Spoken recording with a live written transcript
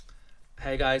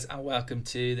Hey guys, and welcome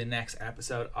to the next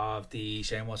episode of the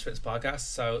Shane Walsh Fitness Podcast.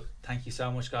 So, thank you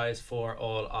so much, guys, for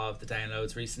all of the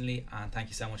downloads recently, and thank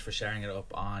you so much for sharing it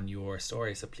up on your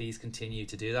story. So, please continue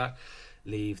to do that.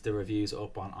 Leave the reviews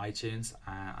up on iTunes,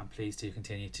 and please do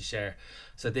continue to share.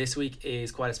 So, this week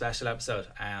is quite a special episode.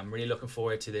 I'm really looking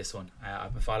forward to this one.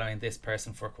 I've been following this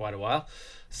person for quite a while.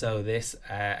 So, this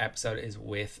episode is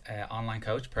with online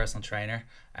coach, personal trainer,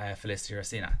 Felicity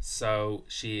Rosina. So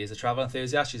she is a travel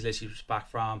enthusiast. She's literally just back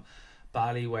from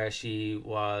Bali, where she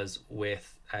was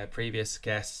with previous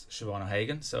guest Siobhan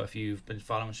O'Hagan. So if you've been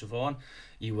following Siobhan,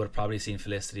 you would have probably seen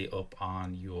Felicity up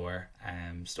on your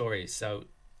stories. So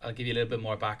I'll give you a little bit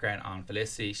more background on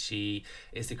Felicity. She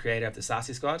is the creator of the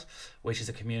Sassy Squad, which is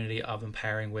a community of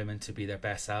empowering women to be their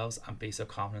best selves and be so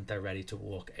confident they're ready to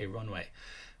walk a runway.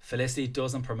 Felicity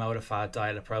doesn't promote a fad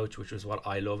diet approach, which is what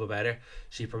I love about her.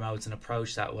 She promotes an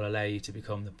approach that will allow you to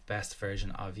become the best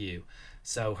version of you.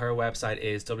 So her website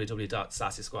is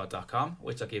www.sassysquad.com,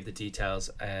 which I'll give the details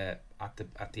at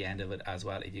the end of it as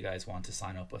well if you guys want to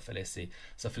sign up with Felicity.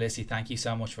 So Felicity, thank you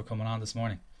so much for coming on this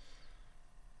morning.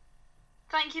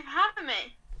 Thank you for having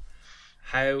me.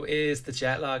 How is the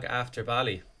jet lag after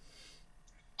Bali?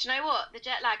 Do you know what? The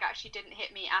jet lag actually didn't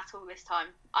hit me at all this time.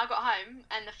 I got home,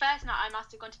 and the first night I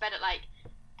must have gone to bed at like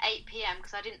 8 p.m.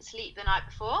 because I didn't sleep the night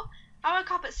before. I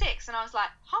woke up at 6 and I was like,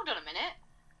 hold on a minute.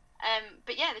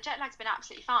 But yeah, the jet lag's been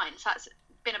absolutely fine. So that's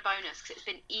been a bonus because it's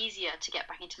been easier to get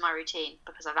back into my routine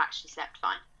because I've actually slept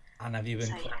fine. And have you been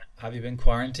So, yeah. have you been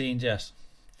quarantined yet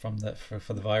from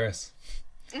for the virus?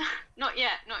 Not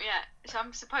yet. So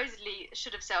I'm supposedly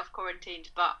should have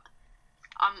self-quarantined, but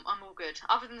I'm all good.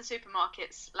 Other than the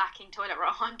supermarkets lacking toilet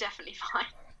roll, I'm definitely fine.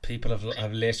 People have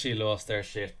literally lost their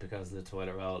shit because of the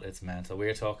toilet roll. It's mental. We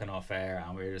were talking off air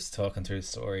and we were just talking through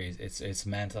stories. It's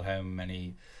mental how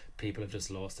many people have just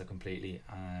lost it completely.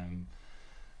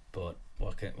 But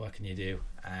what can you do?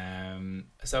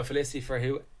 So Felicity, for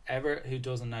whoever who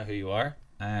doesn't know who you are,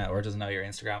 or doesn't know your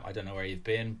Instagram, I don't know where you've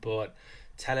been, but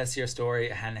tell us your story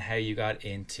and how you got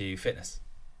into fitness.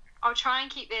 I'll try and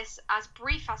keep this as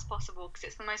brief as possible because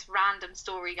it's the most random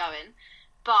story going.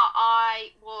 But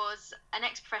I was an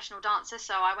ex-professional dancer,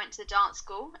 so I went to the dance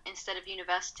school instead of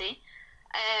university.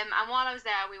 And while I was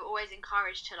there, we were always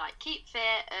encouraged to like keep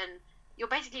fit, and you're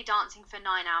basically dancing for 9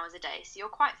 hours a day, so you're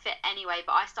quite fit anyway.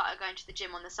 But I started going to the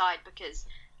gym on the side because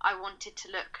I wanted to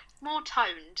look more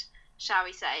toned, shall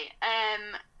we say.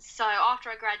 So after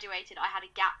I graduated, I had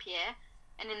a gap year.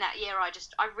 And in that year, I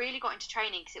really got into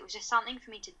training because it was just something for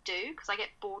me to do because I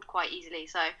get bored quite easily.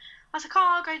 So I was like,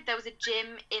 oh, I'll go. There was a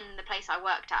gym in the place I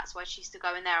worked at, so I used to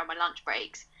go in there on my lunch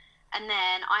breaks. And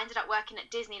then I ended up working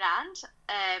at Disneyland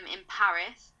in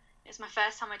Paris. It was my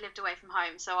first time I'd lived away from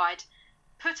home, so I'd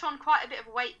put on quite a bit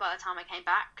of weight by the time I came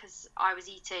back because I was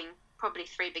eating probably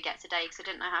 3 baguettes a day because I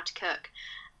didn't know how to cook.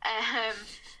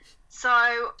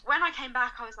 So when I came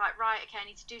back, I was like, right, okay, I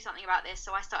need to do something about this.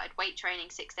 So I started weight training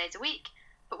 6 days a week.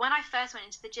 But when I first went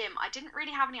into the gym, I didn't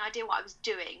really have any idea what I was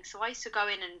doing. So I used to go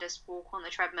in and just walk on the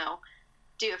treadmill,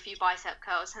 do a few bicep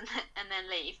curls, and then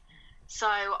leave. So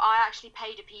I actually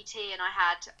paid a PT, and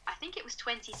I think it was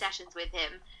 20 sessions with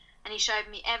him. And he showed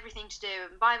me everything to do.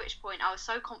 And by which point, I was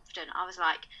so confident. I was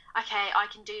like, okay, I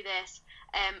can do this.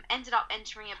 Ended up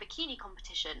entering a bikini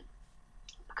competition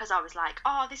because I was like,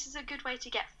 oh, this is a good way to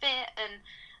get fit. And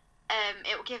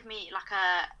it will give me like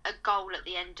a goal at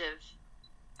the end of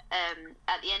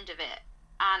it,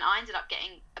 and I ended up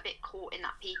getting a bit caught in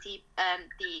that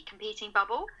the competing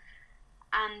bubble,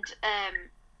 and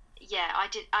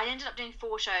I ended up doing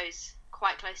 4 shows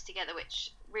quite close together,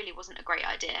 which really wasn't a great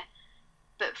idea.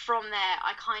 But from there,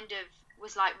 I kind of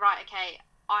was like, right, okay,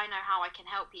 I know how I can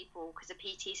help people because the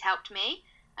PT's helped me,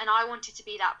 and I wanted to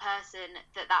be that person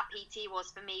that PT was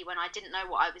for me when I didn't know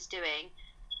what I was doing,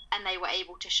 and they were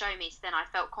able to show me. So then I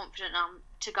felt confident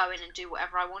to go in and do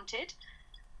whatever I wanted.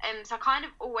 So I kind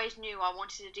of always knew I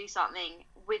wanted to do something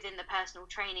within the personal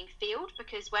training field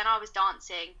because when I was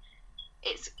dancing,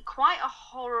 it's quite a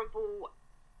horrible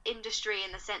industry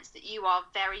in the sense that you are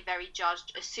very, very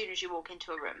judged as soon as you walk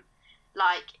into a room.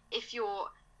 Like, if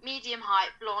you're medium height,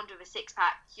 blonde with a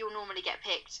six-pack, you'll normally get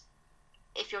picked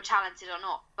if you're talented or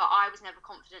not. But I was never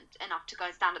confident enough to go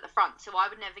and stand at the front, so I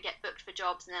would never get booked for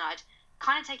jobs, and then I'd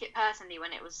kind of take it personally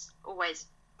when it was always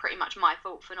pretty much my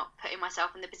fault for not putting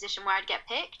myself in the position where I'd get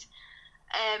picked.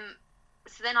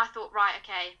 So then I thought, right,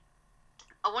 okay,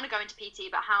 I want to go into PT,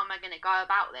 but how am I going to go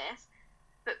about this?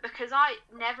 But because I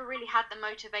never really had the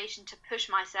motivation to push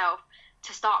myself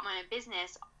to start my own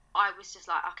business, I was just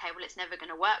like, okay, well, it's never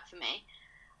going to work for me.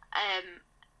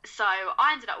 So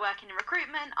I ended up working in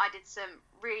recruitment. I did some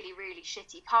really, really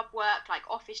shitty pub work, like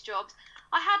office jobs.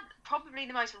 I had probably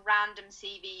the most random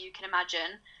CV you can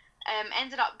imagine.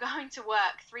 Ended up going to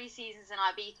work 3 seasons in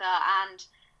Ibiza, and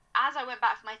as I went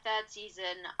back for my 3rd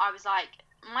season, I was like,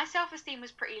 my self-esteem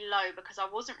was pretty low because I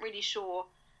wasn't really sure.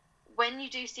 When you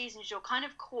do seasons, you're kind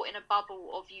of caught in a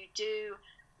bubble of you do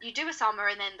a summer,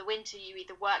 and then the winter you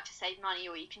either work to save money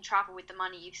or you can travel with the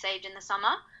money you've saved in the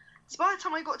summer. So by the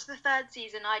time I got to the 3rd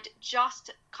season, I'd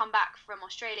just come back from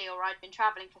Australia, or I'd been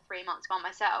travelling for 3 months by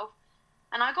myself.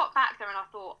 And I got back there and I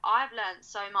thought, I've learned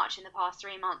so much in the past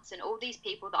 3 months, and all these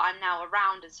people that I'm now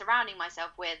around and surrounding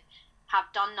myself with have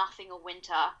done nothing all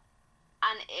winter.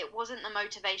 And it wasn't the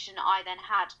motivation I then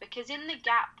had, because in the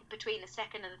gap between the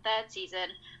 2nd and the 3rd season,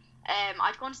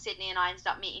 I'd gone to Sydney and I ended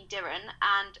up meeting Diran.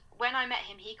 And when I met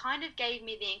him, he kind of gave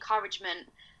me the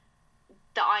encouragement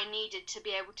that I needed to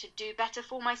be able to do better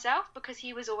for myself, because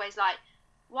he was always like,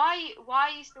 why are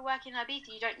you still working in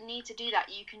Ibiza? You don't need to do that.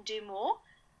 You can do more.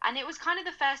 And it was kind of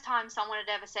the first time someone had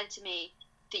ever said to me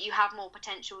that you have more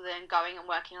potential than going and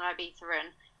working on Ibiza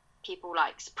and people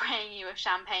like spraying you with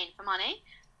champagne for money.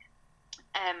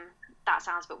 That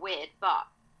sounds a bit weird, but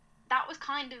that was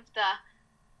kind of the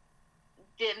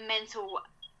mental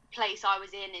place I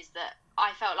was in, is that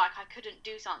I felt like I couldn't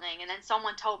do something, and then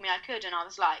someone told me I could, and I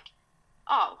was like,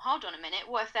 oh, hold on a minute,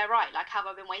 what if they're right? Like, have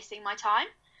I been wasting my time?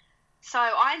 So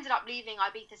I ended up leaving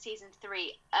Ibiza season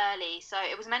 3 early. So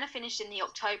it was meant to finish in the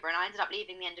October, and I ended up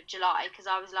leaving the end of July, because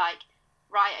I was like,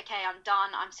 right, okay, I'm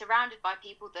done. I'm surrounded by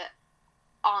people that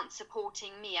aren't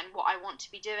supporting me and what I want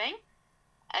to be doing.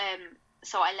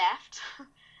 So I left.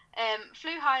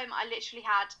 Flew home. I literally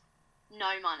had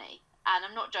no money. And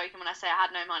I'm not joking when I say I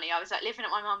had no money. I was like living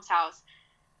at my mum's house.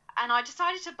 And I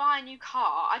decided to buy a new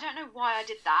car. I don't know why I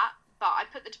did that, but I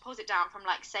put the deposit down from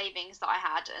like savings that I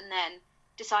had, and then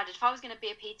decided if I was going to be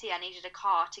a PT, I needed a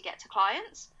car to get to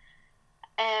clients.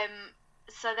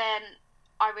 So then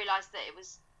I realised that it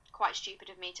was quite stupid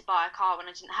of me to buy a car when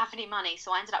I didn't have any money.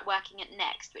 So I ended up working at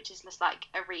Next, which is just like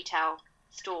a retail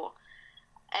store,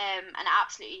 and I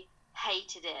absolutely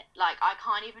hated it. Like, I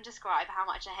can't even describe how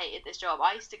much I hated this job.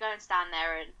 I used to go and stand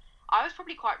there, and I was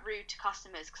probably quite rude to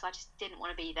customers because I just didn't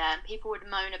want to be there, and people would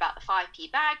moan about the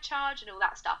 5p bag charge and all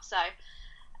that stuff. So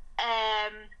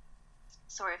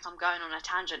sorry if I'm going on a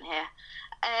tangent here.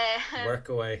 Work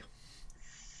away.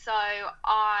 So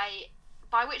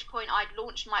by which point I'd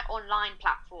launched my online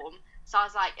platform. So I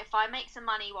was like, if I make some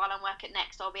money while I'm working at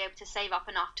Next, I'll be able to save up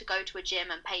enough to go to a gym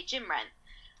and pay gym rent.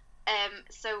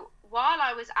 So while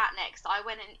I was at Next, I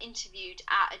went and interviewed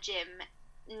at a gym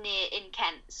in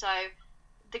Kent. So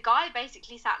the guy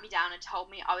basically sat me down and told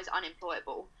me I was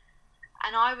unemployable.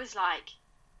 And I was like,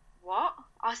 what?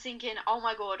 I was thinking, oh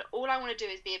my God, all I want to do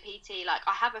is be a PT. Like,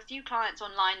 I have a few clients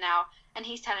online now, and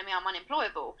he's telling me I'm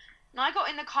unemployable. And I got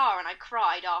in the car and I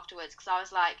cried afterwards, because I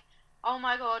was like, oh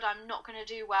my God, I'm not going to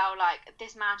do well. Like,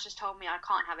 this man's just told me I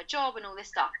can't have a job and all this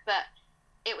stuff. But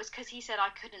it was because he said I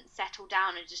couldn't settle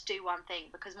down and just do one thing,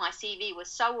 because my CV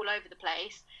was so all over the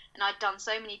place and I'd done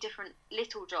so many different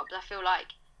little jobs. I feel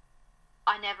like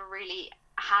I never really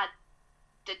had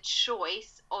the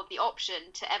choice or the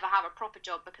option to ever have a proper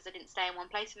job, because I didn't stay in one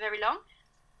place for very long.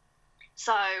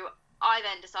 So I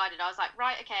then decided, I was like,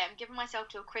 right, okay, I'm giving myself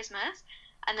till Christmas,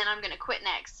 and then I'm going to quit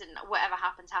Next, and whatever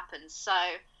happens, happens. So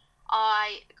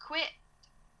I quit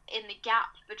in the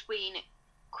gap between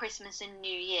Christmas and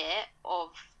New Year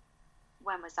of,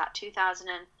 when was that,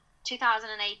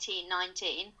 2018,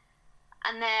 19.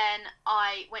 And then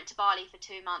I went to Bali for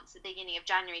 2 months at the beginning of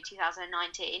January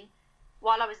 2019.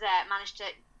 While I was there, I managed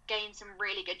to gain some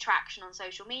really good traction on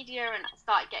social media, and I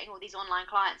started getting all these online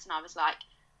clients, and I was like,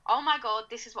 oh my God,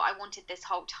 this is what I wanted this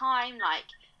whole time. Like,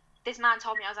 this man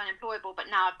told me I was unemployable, but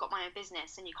now I've got my own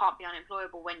business, and you can't be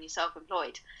unemployable when you're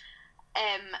self-employed.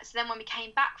 So then when we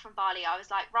came back from Bali, I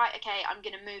was like, right, okay, I'm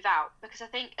going to move out, because I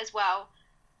think as well,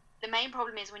 the main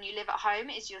problem is when you live at home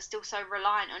is you're still so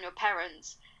reliant on your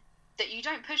parents that you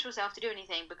don't push yourself to do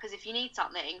anything, because if you need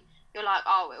something, you're like,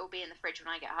 oh, it will be in the fridge when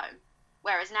I get home.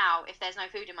 Whereas now, if there's no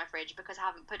food in my fridge because I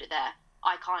haven't put it there,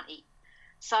 I can't eat.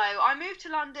 So I moved to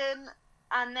London,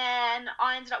 and then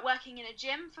I ended up working in a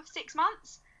gym for 6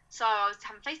 months. So I was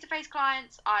having face-to-face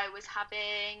clients. I was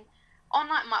having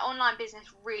my online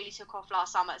business really took off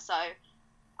last summer. So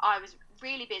I was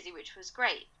really busy, which was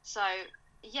great. So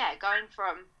yeah,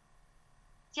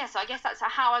 so I guess that's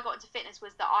how I got into fitness,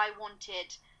 was that I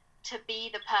wanted to be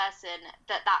the person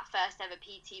that first ever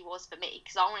PT was for me,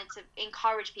 because I wanted to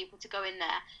encourage people to go in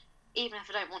there even if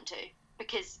I don't want to,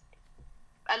 because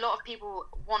a lot of people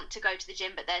want to go to the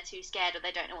gym but they're too scared or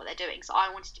they don't know what they're doing. So I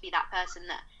wanted to be that person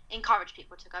that encouraged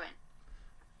people to go in.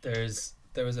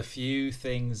 there was a few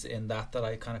things in that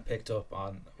I kind of picked up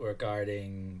on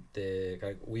regarding the,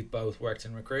 like, we've both worked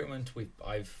in recruitment.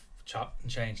 I've chopped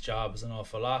and changed jobs an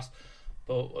awful lot,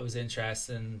 but it was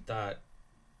interesting that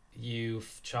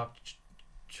you've chopped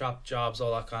jobs,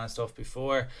 all that kind of stuff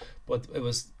before, but it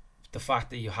was the fact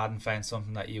that you hadn't found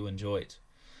something that you enjoyed.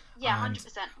 Yeah, And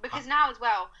 100%. Because now as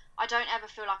well, I don't ever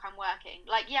feel like I'm working.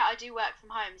 Like, yeah, I do work from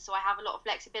home, so I have a lot of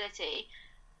flexibility,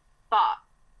 but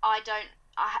I don't.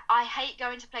 I hate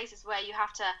going to places where you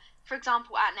have to, for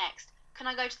example, at Next, can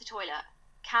I go to the toilet?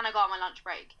 Can I go on my lunch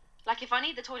break? Like, if I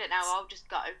need the toilet now, I'll just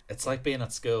go. it's like being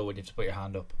at school when you have to put your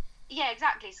hand up. Yeah,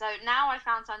 exactly. So now I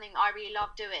found something I really love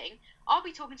doing. I'll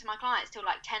be talking to my clients till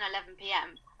like 10, 11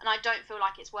 p.m. and I don't feel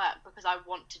like it's work because I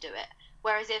want to do it.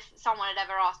 Whereas if someone had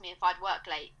ever asked me if I'd work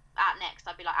late at Next,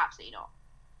 I'd be like, absolutely not.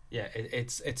 Yeah,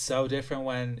 it's so different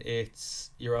when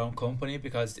it's your own company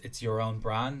because it's your own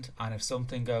brand, and if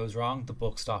something goes wrong, the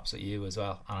buck stops at you as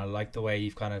well. And I like the way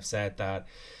you've kind of said that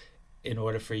in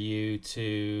order for you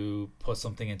to put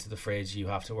something into the fridge, you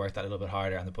have to work that little bit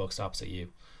harder, and the buck stops at you.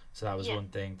 So that was Yeah, one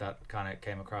thing that kind of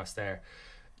came across there.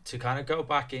 To kind of go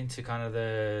back into kind of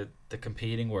the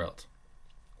competing world,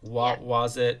 yeah. what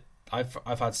was it?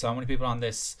 I've had so many people on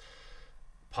this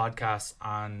podcast,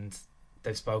 and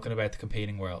they've spoken about the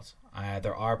competing world.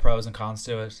 There are pros and cons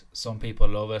to it. Some people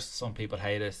love it, some people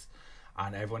hate it,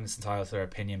 and everyone is entitled to their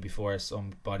opinion before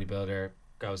some bodybuilder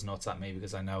goes nuts at me,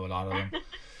 because I know a lot of them.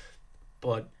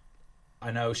 But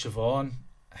I know Siobhan,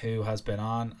 who has been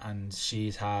on, and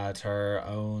she's had her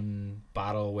own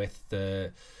battle with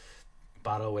kind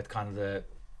of the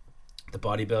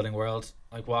bodybuilding world.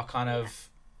 Like, what kind Yeah. of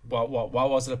what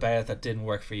was it about it that didn't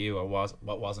work for you, or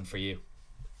what wasn't for you?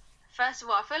 First of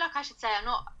all, I feel like I should say I'm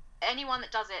not anyone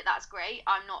that does it. That's great.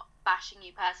 I'm not bashing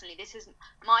you personally. This is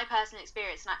my personal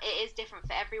experience, and it is different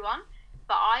for everyone.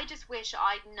 But I just wish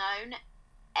I'd known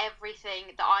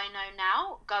everything that I know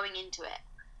now going into it.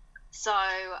 So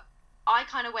I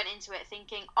kind of went into it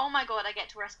thinking, oh my god, I get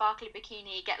to wear a sparkly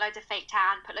bikini, get loads of fake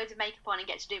tan, put loads of makeup on, and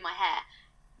get to do my hair.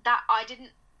 That I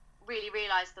didn't really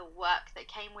realize the work that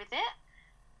came with it,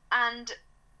 and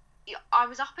I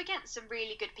was up against some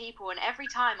really good people, and every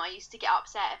time I used to get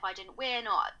upset if I didn't win,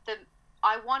 or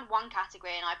I won one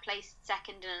category and I placed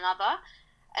second in another,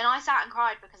 and I sat and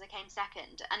cried because I came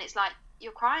second, and it's like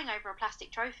you're crying over a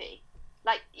plastic trophy.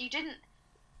 Like, you didn't,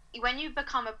 when you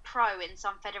become a pro in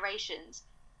some federations,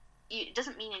 it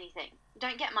doesn't mean anything. You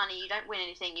don't get money, you don't win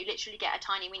anything. You literally get a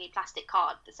tiny mini plastic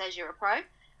card that says you're a pro,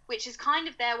 which is kind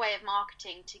of their way of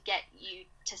marketing to get you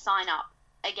to sign up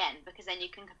again, because then you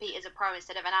can compete as a pro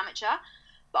instead of an amateur.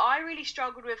 But I really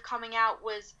struggled with coming out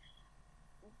was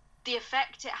the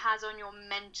effect it has on your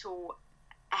mental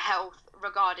health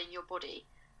regarding your body.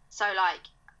 So, like,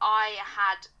 I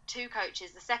had two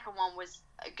coaches. The second one was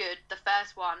good. The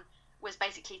first one was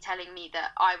basically telling me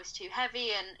that I was too heavy,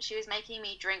 and she was making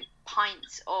me drink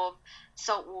pints of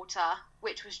salt water,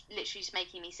 which was literally just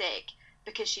making me sick,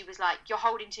 because she was like, you're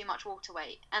holding too much water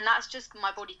weight. And that's just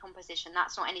my body composition.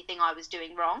 That's not anything I was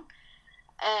doing wrong.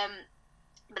 Um,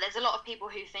 but there's a lot of people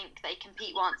who think they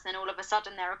compete once and then all of a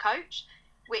sudden they're a coach,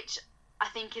 which I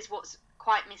think is what's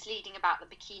quite misleading about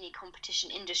the bikini competition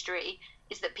industry,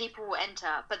 is that people will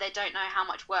enter, but they don't know how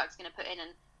much work's going to put in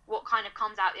and what kind of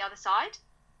comes out the other side.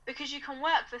 Because you can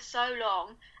work for so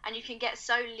long and you can get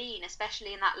so lean,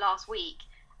 especially in that last week.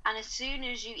 And as soon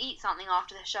as you eat something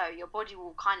after the show, your body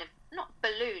will kind of, not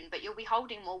balloon, but you'll be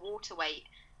holding more water weight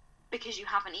because you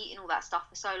haven't eaten all that stuff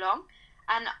for so long.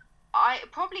 And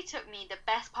it probably took me the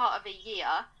best part of a year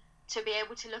to be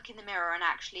able to look in the mirror and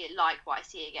actually like what I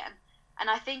see again. And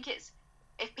I think it's,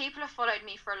 if people have followed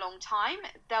me for a long time,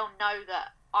 they'll know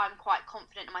that I'm quite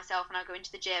confident in myself, and I go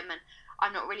into the gym and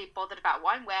I'm not really bothered about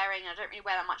what I'm wearing. I don't really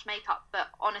wear that much makeup. But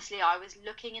honestly, I was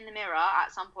looking in the mirror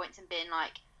at some points and being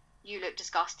like, you look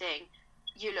disgusting,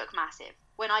 you look massive.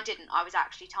 When I didn't, I was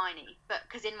actually tiny. But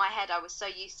because in my head I was so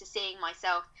used to seeing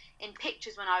myself in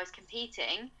pictures when I was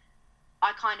competing,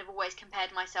 I kind of always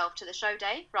compared myself to the show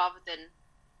day rather than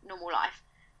normal life.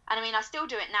 And I mean, I still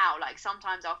do it now. Like,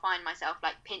 sometimes I'll find myself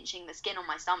like pinching the skin on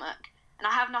my stomach, and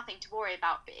I have nothing to worry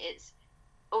about, but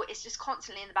it's just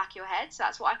constantly in the back of your head. So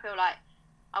that's what I feel like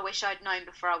I wish I'd known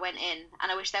before I went in,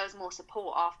 and I wish there was more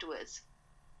support afterwards.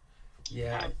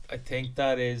 Yeah, Um, I think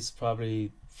that is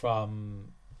probably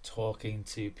from talking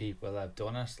to people that have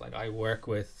done it. Like, I work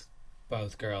with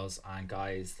both girls and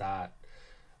guys that,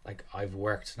 like, I've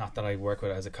worked, not that I work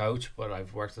with as a coach, but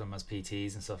I've worked with them as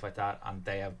PTs and stuff like that, and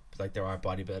they have, like, there are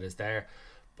bodybuilders there.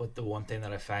 But the one thing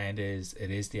that I found is it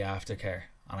is the aftercare,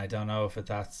 and I don't know if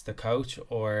that's the coach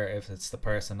or if it's the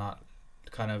person not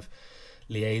kind of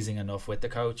liaising enough with the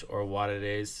coach or what it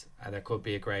is. There could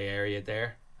be a grey area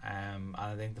there. And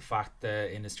I think the fact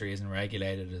the industry isn't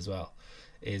regulated as well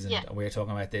Yeah. isn't. We're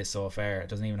talking about this so fair. It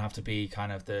doesn't even have to be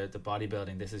kind of the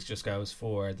bodybuilding. This is just goes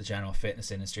for the general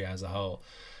fitness industry as a whole.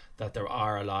 That there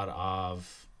are a lot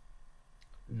of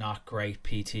not great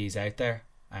PTs out there.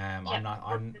 I'm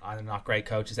not great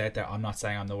coaches out there. I'm not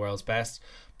saying I'm the world's best,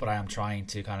 but I am trying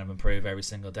to kind of improve every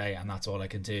single day, and that's all I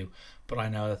can do. But I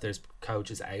know that there's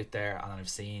coaches out there, and I've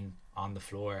seen on the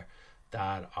floor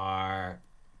that are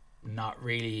not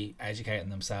really educating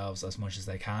themselves as much as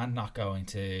they can, not going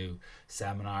to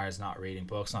seminars, not reading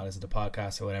books, not listening to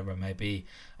podcasts or whatever it may be,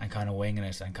 and kind of winging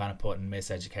it and kind of putting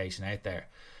miseducation out there.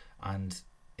 And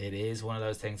it is one of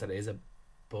those things that is a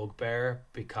bugbear,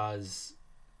 because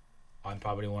I'm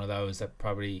probably one of those that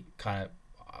probably kind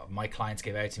of my clients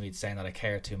give out to me saying that I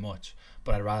care too much,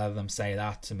 but I'd rather them say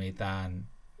that to me than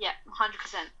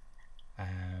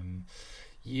 100%.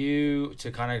 You, to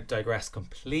kind of digress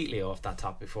completely off that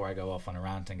topic before I go off on a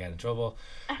rant and get in trouble,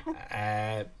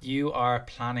 you are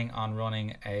planning on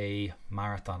running a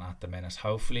marathon at the minute.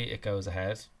 Hopefully it goes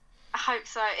ahead. I hope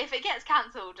so. If it gets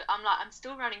cancelled, I'm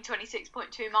still running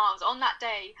 26.2 miles on that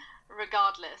day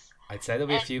regardless. I'd say there'll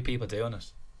be a few people doing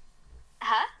it.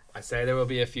 Huh? I'd say there will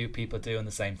be a few people doing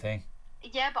the same thing.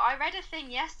 Yeah, but I read a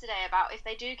thing yesterday about if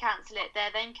they do cancel it,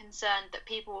 they're then concerned that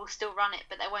people will still run it,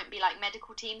 but there won't be like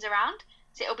medical teams around.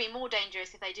 So it'll be more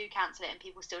dangerous if they do cancel it and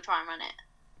people still try and run it.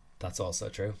 That's also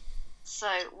true. So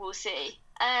we'll see.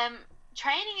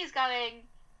 Training is going,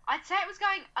 I'd say it was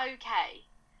going okay.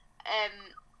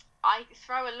 I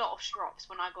throw a lot of strops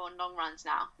when I go on long runs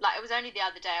now. Like, it was only the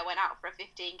other day I went out for a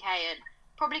 15k and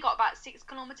probably got about 6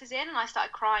 kilometres in and I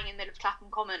started crying in the middle of Clapham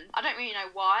Common. I don't really know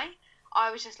why.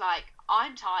 I was just like,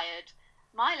 I'm tired.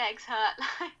 My legs hurt.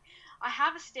 Like, I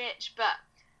have a stitch, but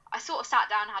I sort of sat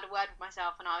down and had a word with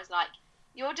myself and I was like,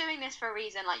 you're doing this for a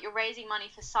reason. Like, you're raising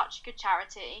money for such good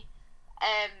charity.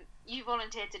 You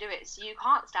volunteered to do it, so you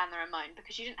can't stand there and moan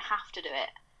because you didn't have to do it.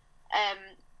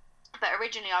 But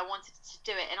originally I wanted to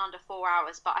do it in under 4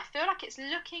 hours, but I feel like it's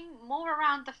looking more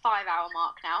around the 5 hour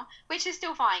mark now, which is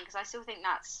still fine because I still think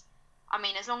that's, I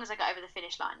mean, as long as I get over the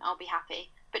finish line, I'll be happy.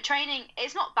 But training,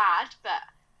 it's not bad, but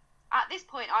at this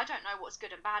point I don't know what's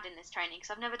good and bad in this training because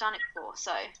I've never done it before,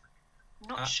 so I'm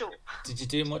not sure. Did you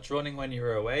do much running when you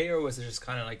were away, or was it just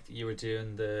kind of like you were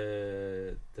doing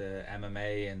the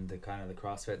MMA and the kind of the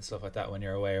CrossFit and stuff like that when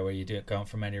you're away, or were you going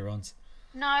for many runs?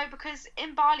 No, because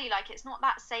in Bali, like, it's not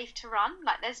that safe to run.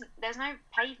 Like, there's no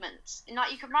pavements.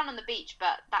 Like, you can run on the beach,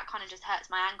 but that kind of just hurts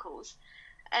my ankles.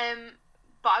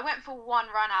 But I went for one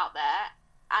run out there,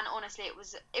 and honestly,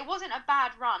 it wasn't a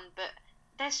bad run, but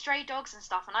there's stray dogs and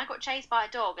stuff, and I got chased by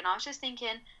a dog, and I was just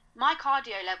thinking, my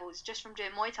cardio levels just from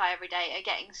doing Muay Thai every day are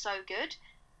getting so good.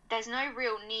 There's no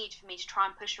real need for me to try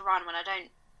and push a run when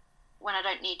I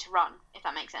don't need to run, if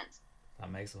that makes sense. That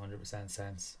makes 100%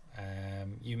 sense.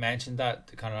 You mentioned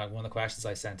that kind of like one of the questions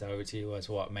I sent over to you was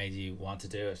what made you want to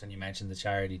do it, and you mentioned the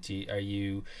charity.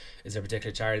 Is there a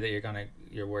particular charity that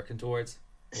you're working towards?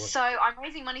 So I'm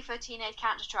raising money for Teenage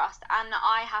Cancer Trust, and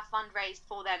I have fundraised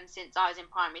for them since I was in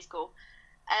primary school,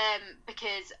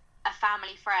 because a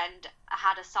family friend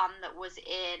had a son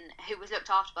who was looked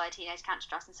after by a Teenage Cancer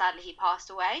Trust, and sadly he passed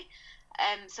away.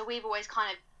 So we've always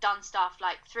kind of done stuff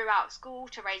like throughout school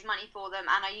to raise money for them,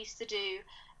 and I used to do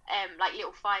like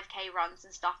little 5k runs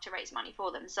and stuff to raise money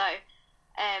for them. So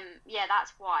yeah,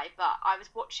 that's why. But I was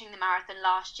watching the marathon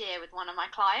last year with one of my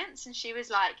clients, and she was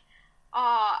like,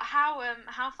 "Oh,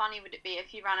 how funny would it be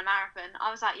if you ran a marathon?"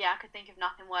 I was like, "Yeah, I could think of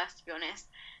nothing worse, to be honest."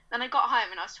 Then I got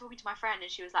home and I was talking to my friend,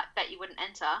 and she was like, "Bet you wouldn't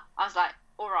enter." I was like,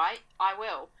 "All right, I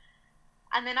will."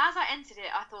 And then as I entered it,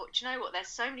 I thought, do you know what? There's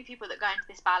so many people that go into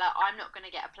this ballot. I'm not going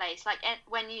to get a place. Like,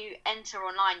 when you enter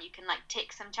online, you can like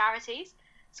tick some charities.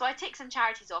 So I ticked some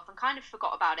charities off and kind of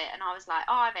forgot about it. And I was like,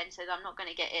 oh, I've entered. I'm not going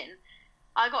to get in.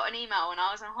 I got an email when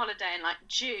I was on holiday in like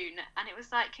June, and it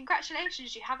was like,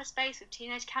 congratulations, you have a space with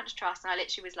Teenage Cancer Trust. And I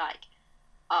literally was like,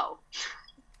 oh.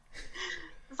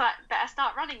 I was like, better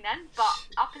start running then. But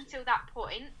up until that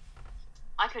point,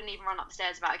 I couldn't even run up the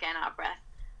stairs without getting out of breath.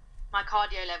 My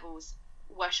cardio levels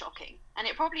were shocking, and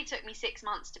it probably took me 6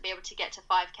 months to be able to get to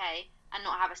 5k and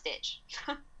not have a stitch.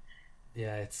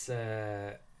 Yeah,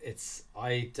 it's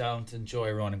I don't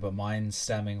enjoy running, but mine's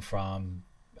stemming from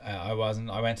I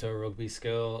went to a rugby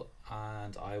school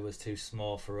and I was too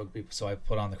small for rugby, so I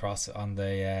put on the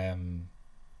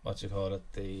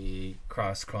the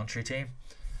cross country team.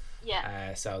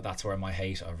 Yeah. So that's where my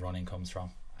hate of running comes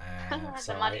from.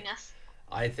 The muddiness.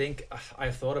 I think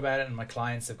I've thought about it, and my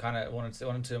clients have kind of one or two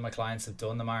of my clients have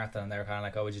done the marathon, and they're kind of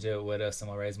like, "Oh, would you do it with us,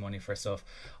 and we'll raise money for stuff."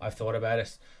 I've thought about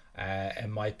it, It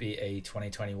might be a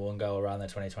 2021 goal rather than a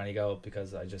 2020 goal,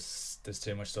 because there's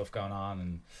too much stuff going on.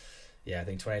 And yeah, I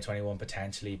think 2021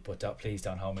 potentially, but please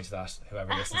don't hold me to that,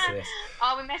 whoever listens to this.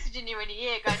 I'll be messaging you in a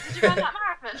year going, did you run that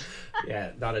marathon?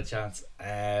 Yeah, not a chance.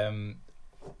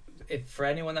 If for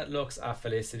anyone that looks at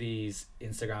Felicity's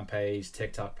Instagram page,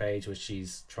 TikTok page, which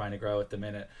she's trying to grow at the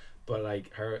minute, but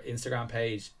like her Instagram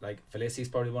page, like Felicity's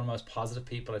probably one of the most positive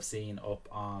people I've seen up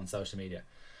on social media.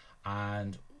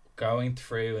 And going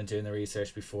through and doing the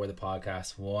research before the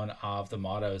podcast, one of the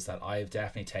mottos that I've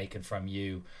definitely taken from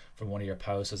you, from one of your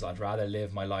posts, was I'd rather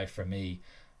live my life for me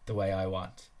the way I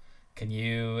want. Can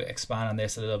you expand on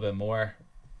this a little bit more?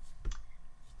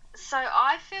 So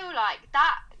I feel like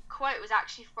that quote was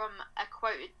actually from a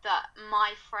quote that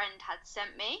my friend had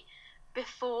sent me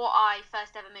before I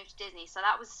first ever moved to Disney. So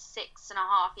that was 6.5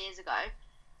 years ago.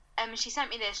 And she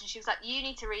sent me this and she was like, you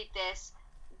need to read this.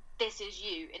 This is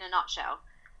you in a nutshell.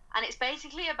 And it's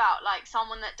basically about like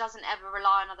someone that doesn't ever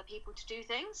rely on other people to do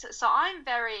things. So I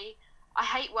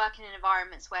hate working in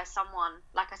environments where someone,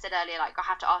 like I said earlier, like I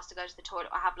have to ask to go to the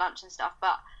toilet or have lunch and stuff.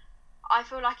 But I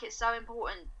feel like it's so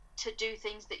important to do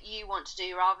things that you want to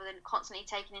do rather than constantly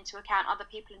taking into account other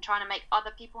people and trying to make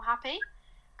other people happy.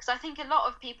 Because I think a lot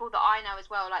of people that I know as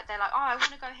well, like they're like, oh, I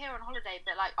want to go here on holiday,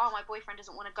 but like, oh, my boyfriend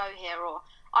doesn't want to go here, or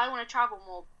I want to travel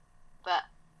more, but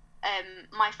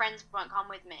my friends won't come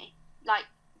with me. Like,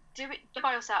 do it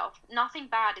by yourself. Nothing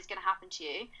bad is going to happen to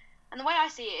you. And the way I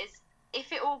see it is,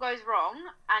 if it all goes wrong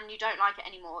and you don't like it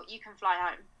anymore, you can fly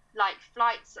home. Like,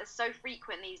 flights are so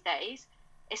frequent these days,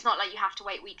 it's not like you have to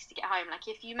wait weeks to get home. Like,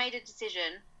 if you made a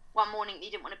decision one morning that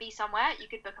you didn't want to be somewhere, you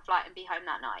could book a flight and be home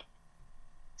that night.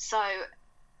 So,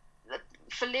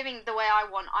 for living the way I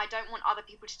want, I don't want other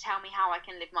people to tell me how I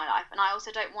can live my life. And I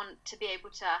also don't want to be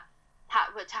able to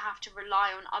have to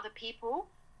rely on other people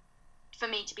for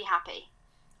me to be happy.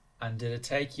 And did it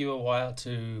take you a while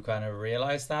to kind of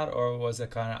realise that, or was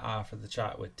it kind of after the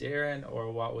chat with Darren,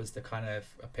 or what was the kind of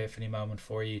epiphany moment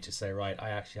for you to say, right, I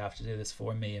actually have to do this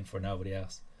for me and for nobody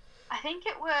else? I think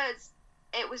it was,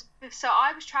 so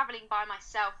I was travelling by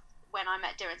myself when I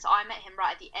met Darren, so I met him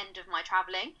right at the end of my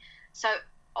travelling. So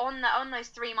on those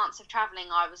 3 months of travelling,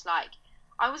 I was like,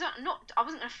 I wasn't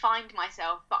going to find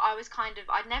myself, but I was kind of,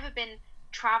 I'd never been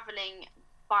travelling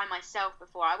by myself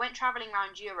before. I went travelling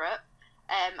around Europe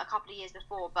a couple of years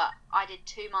before, but I did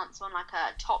 2 months on like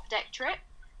a top deck trip.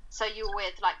 So you were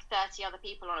with like 30 other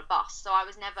people on a bus. So I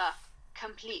was never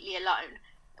completely alone,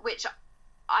 which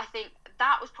I think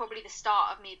that was probably the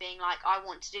start of me being like, I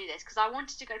want to do this, because I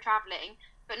wanted to go travelling,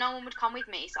 but no one would come with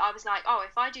me. So I was like, oh,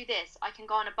 if I do this, I can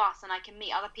go on a bus and I can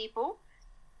meet other people.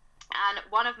 And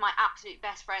one of my absolute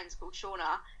best friends called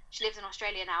Shauna, she lives in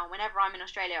Australia now, and whenever I'm in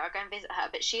Australia, I go and visit her.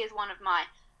 But she is one of my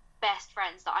best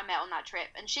friends that I met on that trip,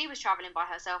 and she was travelling by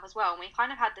herself as well. And we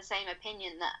kind of had the same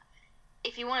opinion that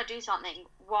if you want to do something,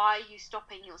 why are you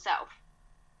stopping yourself?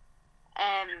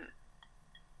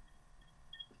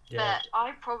 But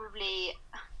I probably,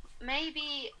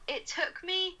 maybe it took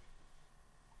me,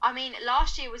 I mean,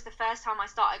 last year was the first time I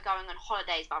started going on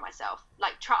holidays by myself.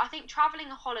 Like, I think travelling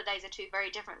and holidays are two very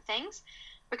different things,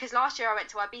 because last year I went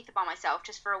to Ibiza by myself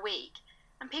just for a week,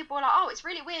 and people were like, oh, it's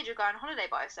really weird you're going on holiday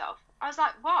by yourself. I was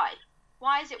like, why?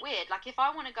 Why is it weird? Like, if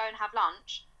I want to go and have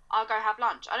lunch, I'll go have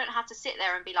lunch. I don't have to sit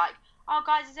there and be like, oh,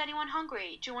 guys, is anyone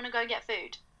hungry? Do you want to go get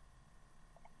food?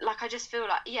 Like, I just feel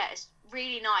like, yeah, it's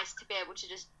really nice to be able to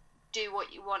just do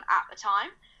what you want at the time.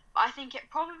 But I think it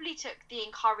probably took the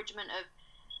encouragement of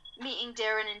meeting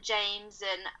Darren and James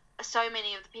and so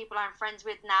many of the people I'm friends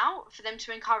with now for them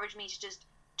to encourage me to just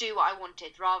do what I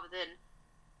wanted, rather than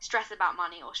stress about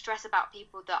money or stress about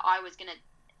people that I was going to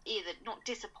either not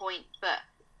disappoint, but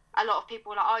a lot of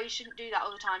people are like, oh, you shouldn't do that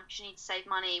all the time because you need to save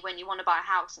money when you want to buy a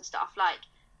house and stuff. Like,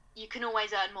 you can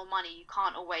always earn more money. You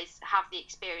can't always have the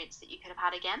experience that you could have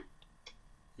had again.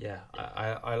 Yeah,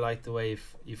 I like the way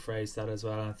you phrased that as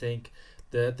well. And I think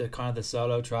the kind of the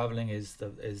solo traveling is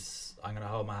I'm gonna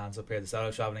hold my hands up here. The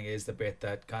solo traveling is the bit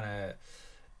that kind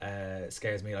of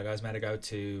scares me. Like, I was meant to go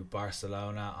to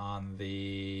Barcelona on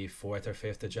the 4th or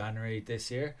 5th of January this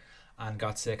year, and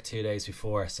got sick 2 days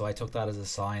before. So I took that as a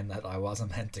sign that I wasn't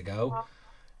meant to go. Wow.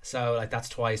 So like that's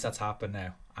twice that's happened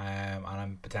now. And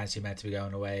I'm potentially meant to be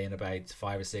going away in about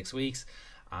 5 or 6 weeks,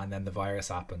 and then the virus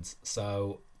happens.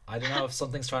 So I don't know if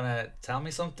something's trying to tell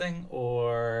me something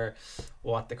or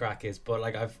what the crack is, but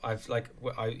like I've like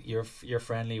you're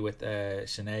friendly with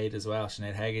Sinead as well,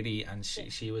 Sinead Hegarty, and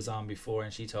she was on before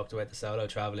and she talked about the solo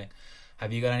traveling.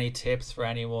 Have you got any tips for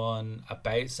anyone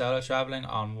about solo traveling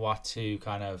on what to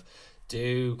kind of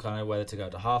do, kind of whether to go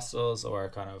to hostels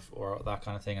or that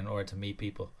kind of thing in order to meet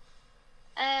people?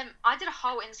 I did a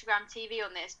whole Instagram TV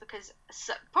on this because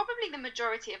probably the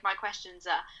majority of my questions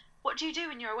are, what do you do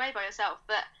when you're away by yourself?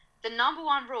 But the number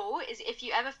one rule is if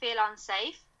you ever feel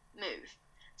unsafe, move.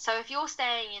 So if you're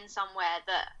staying in somewhere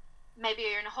that maybe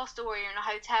you're in a hostel or you're in a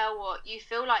hotel, or you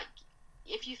feel like,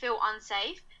 if you feel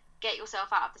unsafe, get yourself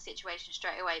out of the situation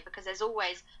straight away, because there's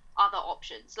always other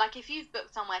options. Like if you've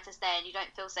booked somewhere to stay and you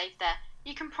don't feel safe there,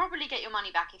 you can probably get your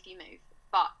money back if you move.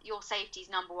 But your safety is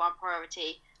number one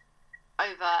priority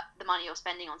over the money you're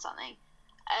spending on something.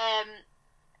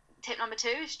 Tip number 2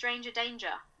 is stranger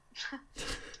danger.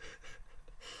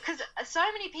 Because so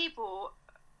many people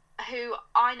who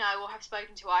I know or have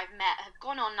spoken to, I've met, have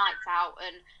gone on nights out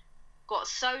and got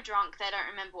so drunk they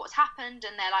don't remember what's happened,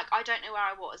 and they're like, I don't know where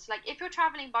I was. Like, if you're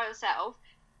traveling by yourself,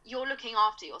 you're looking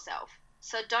after yourself.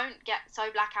 So don't get so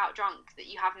blackout drunk that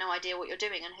you have no idea what you're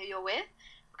doing and who you're with,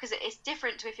 because it's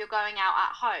different to if you're going out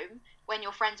at home when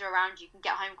your friends are around. You can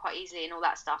get home quite easily and all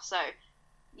that stuff. So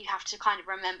you have to kind of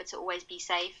remember to always be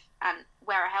safe and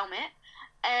wear a helmet.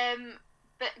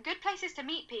 But good places to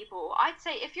meet people, I'd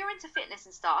say if you're into fitness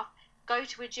and stuff, go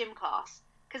to a gym class.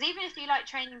 Because even if you like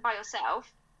training by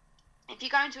yourself, if you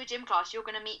go into a gym class, you're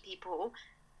going to meet people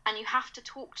and you have to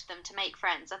talk to them to make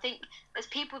friends. I think there's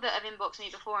people that have inboxed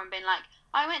me before and been like,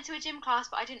 I went to a gym class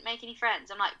but I didn't make any friends.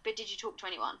 I'm like, but did you talk to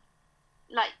anyone?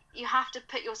 Like, you have to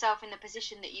put yourself in the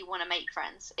position that you want to make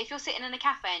friends. If you're sitting in a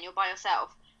cafe and you're by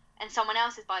yourself and someone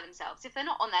else is by themselves, if they're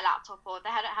not on their laptop or they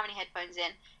don't have any headphones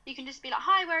in, you can just be like,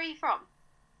 hi, where are you from?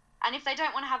 And if they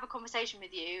don't want to have a conversation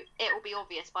with you, it will be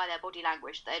obvious by their body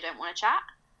language that they don't want to chat.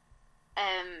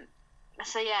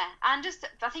 So yeah, and just,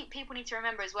 I think people need to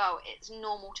remember as well, it's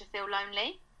normal to feel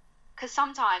lonely. Because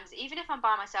sometimes, even if I'm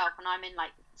by myself and I'm in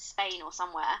like Spain or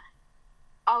somewhere,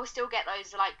 I'll still get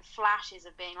those like flashes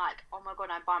of being like, oh my god,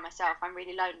 I'm by myself, I'm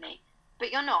really lonely.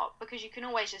 But you're not, because you can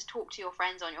always just talk to your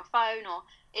friends on your phone, or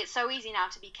it's so easy now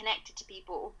to be connected to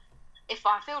people. If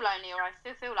I feel lonely or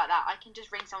I feel like that, I can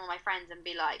just ring some of my friends and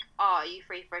be like, oh, are you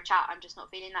free for a chat? I'm just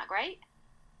not feeling that great.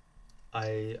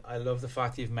 I love the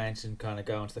fact you've mentioned kind of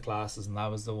going to the classes, and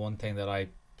that was the one thing that I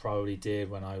probably did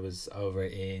when I was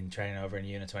training over in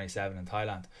Unit 27 in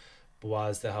Thailand,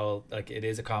 was the whole, like, it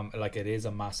is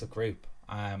a massive group,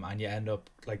 and you end up,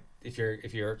 like, if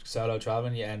you're solo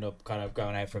traveling, you end up kind of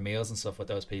going out for meals and stuff with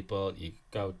those people. You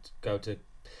go to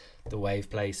the wave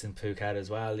place in Phuket as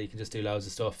well. You can just do loads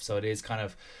of stuff. So it is kind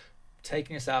of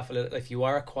taking yourself a little, if you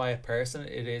are a quiet person,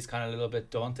 it is kind of a little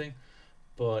bit daunting,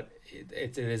 but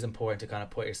it is important to kind of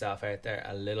put yourself out there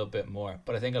a little bit more.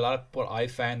 But I think a lot of what I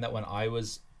found that when I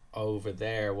was over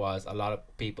there was a lot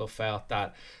of people felt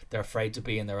that they're afraid to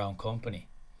be in their own company.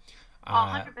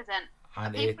 100%.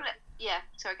 And people, yeah,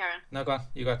 sorry, Karen. No, go on,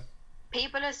 you go.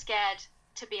 People are scared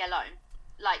to be alone.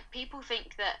 Like, people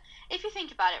think that, if you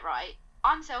think about it, right,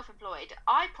 I'm self-employed.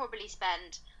 I probably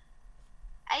spend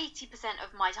 80%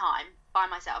 of my time by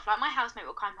myself. Like, my housemate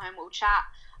will come home, we'll chat,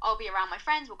 I'll be around my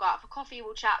friends, we'll go out for coffee,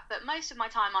 we'll chat, but most of my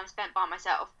time I'm spent by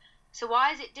myself. So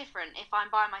why is it different if I'm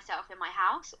by myself in my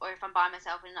house or if I'm by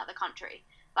myself in another country?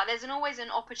 Like, there's always an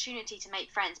opportunity to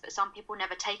make friends, but some people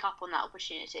never take up on that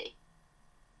opportunity.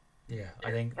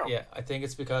 I think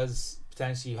it's because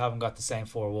potentially you haven't got the same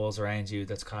four walls around you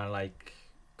that's kind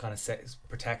of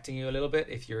protecting you a little bit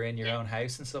if you're in your own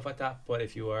house and stuff like that. But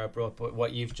if you are abroad, but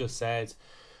what you've just said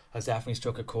has definitely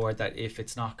struck a chord, that if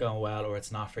it's not going well or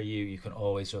it's not for you, you can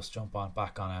always just jump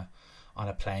back on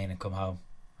a plane and come home.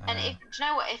 And do you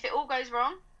know what? If it all goes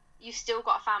wrong, you've still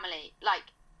got a family. Like,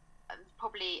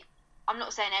 probably, I'm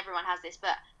not saying everyone has this,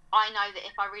 but I know that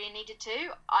if I really needed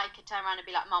to, I could turn around and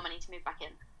be like, Mum, I need to move back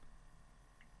in.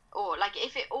 Or, like,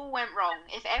 if it all went wrong,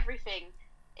 if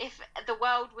the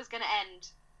world was going to end,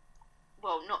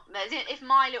 well, not, if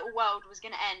my little world was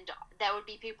going to end, there would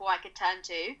be people I could turn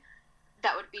to.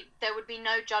 There would be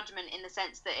no judgment, in the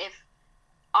sense that if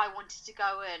I wanted to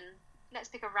go and, let's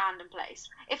pick a random place.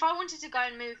 If I wanted to go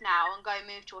and move now and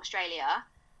move to Australia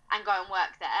and go and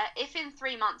work there, if in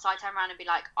 3 months I turn around and be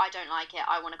like, I don't like it,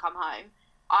 I want to come home,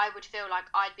 I would feel like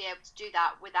I'd be able to do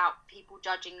that without people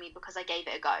judging me because I gave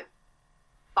it a go.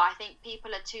 But I think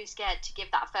people are too scared to give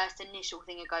that first initial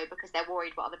thing a go because they're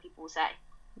worried what other people will say.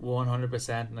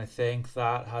 100%, and I think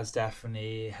that has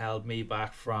definitely held me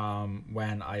back from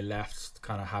when I left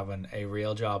kind of having a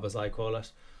real job, as I call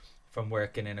it, from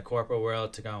working in a corporate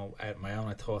world to go out on my own.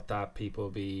 I thought that people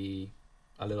would be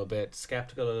a little bit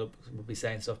skeptical, would be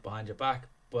saying stuff behind your back,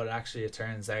 but actually it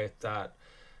turns out that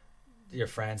your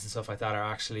friends and stuff like that are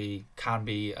actually can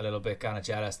be a little bit kind of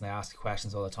jealous, and they ask you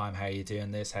questions all the time. How are you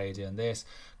doing this? How are you doing this?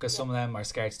 Because some of them are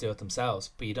scared to do it themselves,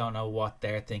 but you don't know what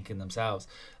they're thinking themselves.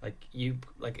 Like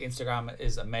Instagram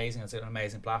is amazing. It's an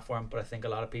amazing platform, but I think a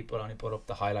lot of people only put up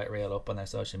the highlight reel up on their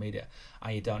social media,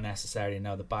 and you don't necessarily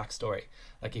know the backstory.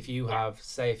 Like if you have,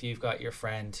 say, if you've got your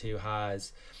friend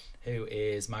who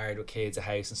is married with kids, a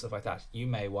house and stuff like that, you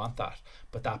may want that,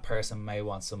 but that person may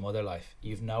want some other life.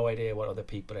 You've no idea what other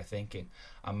people are thinking,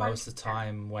 and most of the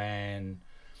time when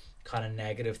kind of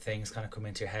negative things kind of come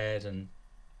into your head, and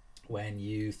when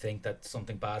you think that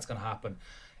something bad's going to happen,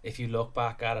 if you look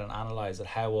back at it and analyze it,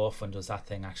 how often does that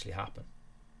thing actually happen?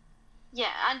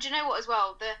 Yeah, and do you know what as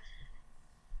well?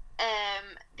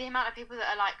 The amount of people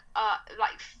that are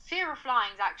like fear of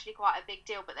flying is actually quite a big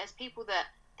deal, but there's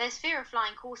fear of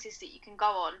flying courses that you can go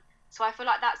on. So I feel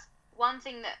like that's one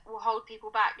thing that will hold people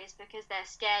back, is because they're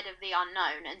scared of the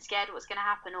unknown and scared of what's going to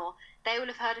happen, or they will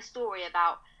have heard a story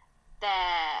about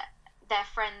their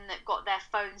friend that got their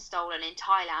phone stolen in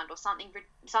Thailand, or something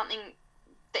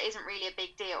that isn't really a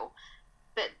big deal,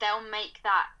 but they'll make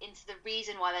that into the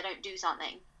reason why they don't do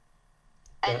something.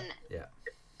 And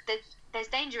there's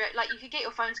danger. Like, you could get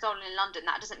your phone stolen in London.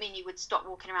 That doesn't mean you would stop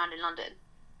walking around in London.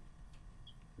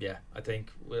 Yeah, I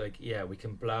think we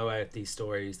can blow out these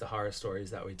stories, the horror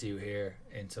stories that we do hear,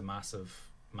 into massive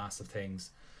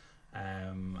things,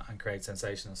 and create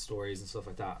sensational stories and stuff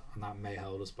like that, and that may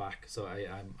hold us back. So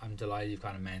I'm delighted you've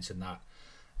kind of mentioned that.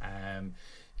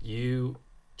 You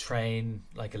train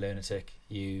like a lunatic.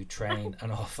 You train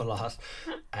an awful lot.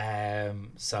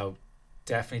 So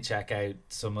definitely check out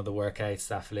some of the workouts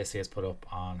that Felicity has put up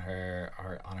on her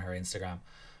Instagram.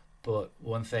 But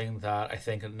one thing that I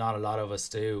think not a lot of us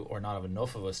do, or not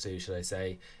enough of us do, should I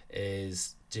say,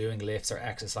 is doing lifts or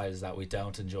exercises that we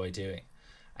don't enjoy doing.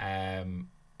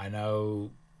 I know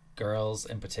girls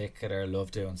in particular love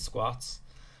doing squats,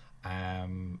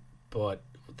 but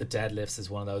the deadlifts is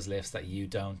one of those lifts that you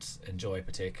don't enjoy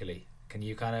particularly. Can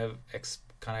you kind of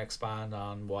expand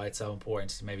on why it's so important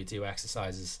to maybe do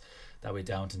exercises that we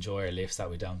don't enjoy, or lifts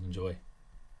that we don't enjoy?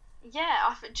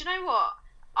 Yeah, do you know what?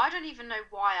 I don't even know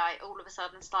why I all of a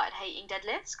sudden started hating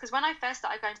deadlifts, because when I first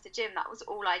started going to the gym, that was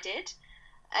all I did.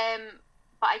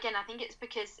 But again, I think it's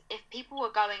because if people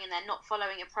are going and they're not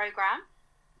following a program,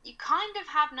 you kind of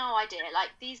have no idea. Like,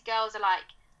 these girls are like,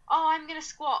 oh, I'm going to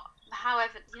squat.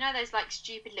 However, you know those like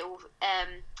stupid little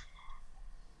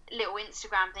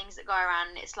Instagram things that go around,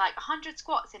 and it's like 100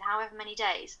 squats in however many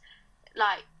days.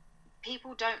 Like,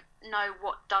 people don't know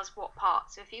what does what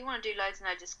part. So if you want to do loads and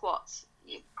loads of squats,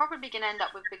 you're probably going to end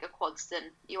up with bigger quads than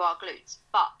you are glutes.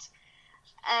 But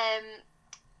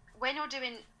when you're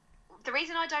doing, the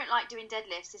reason I don't like doing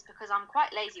deadlifts is because I'm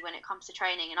quite lazy when it comes to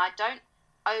training, and I don't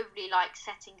overly like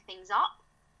setting things up.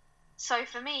 So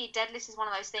for me, deadlifts is one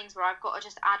of those things where I've got to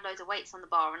just add loads of weights on the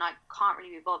bar, and I can't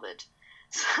really be bothered.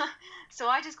 So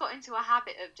I just got into a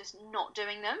habit of just not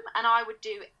doing them, and I would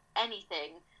do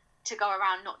anything to go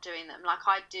around not doing them. Like,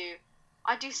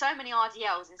 I do so many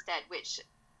RDLs instead, which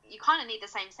you kind of need the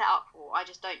same setup for. I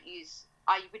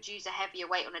would use a heavier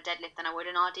weight on a deadlift than I would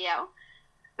an RDL.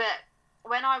 But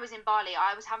when I was in Bali,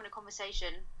 I was having a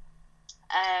conversation.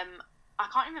 I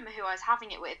can't remember who I was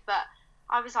having it with, but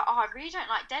I was like, oh, I really don't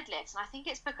like deadlifts. And I think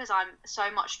it's because I'm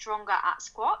so much stronger at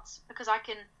squats, because I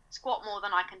can squat more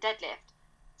than I can deadlift.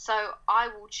 So I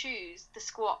will choose the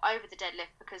squat over the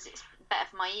deadlift because it's better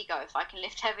for my ego if I can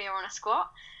lift heavier on a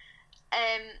squat.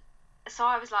 So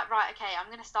I was like, right, okay, I'm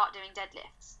going to start doing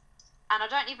deadlifts. And I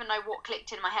don't even know what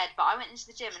clicked in my head, but I went into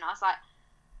the gym and I was like,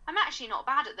 I'm actually not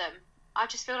bad at them. I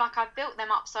just feel like I've built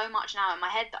them up so much now in my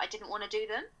head that I didn't want to do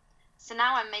them. So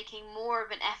now I'm making more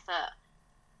of an effort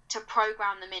to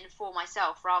program them in for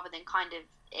myself, rather than kind of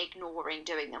ignoring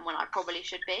doing them when I probably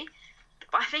should be.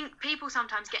 But I think people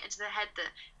sometimes get into their head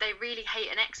that they really hate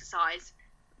an exercise,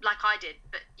 like I did,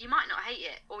 but you might not hate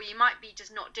it, or you might be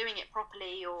just not doing it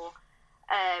properly. Or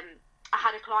I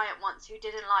had a client once who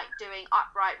didn't like doing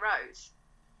upright rows,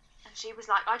 and she was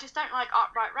like, I just don't like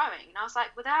upright rowing. And I was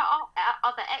like, well, there are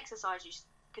other exercises you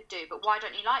could do, but why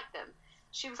don't you like them?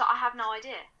 She was like, I have no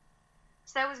idea.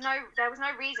 So there was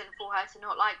no reason for her to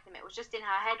not like them. It was just in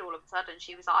her head all of a sudden.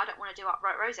 She was like, I don't want to do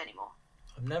upright rows anymore.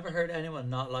 I've never heard anyone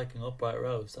not liking upright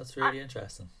rows. That's really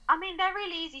interesting. I mean, they're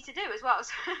really easy to do as well.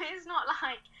 So it's not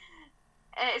like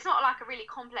a really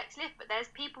complex lift. But there's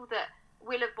people that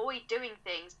will avoid doing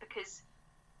things because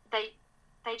they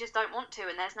just don't want to,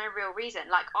 and there's no real reason.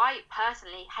 Like, I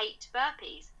personally hate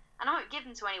burpees, and I won't give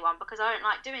them to anyone because I don't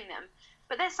like doing them.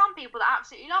 But there's some people that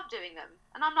absolutely love doing them,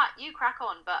 and I'm like, you crack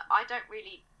on, but I don't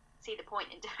really see the point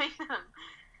in doing them.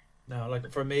 No,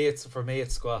 like for me it's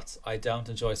squats. I don't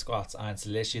enjoy squats, and it's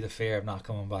literally the fear of not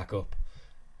coming back up.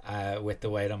 With the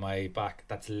weight on my back,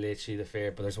 that's literally the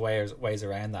fear. But there's ways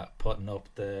around that. Putting up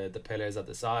the pillars at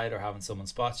the side, or having someone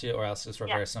spot you, or else just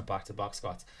Yeah. reversing it back to box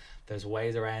squats. There's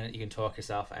ways around it. You can talk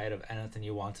yourself out of anything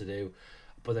you want to do,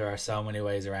 but there are so many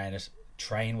ways around it.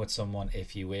 Train with someone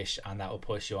if you wish, and that will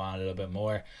push you on a little bit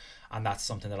more. And that's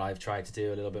something that I've tried to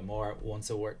do a little bit more.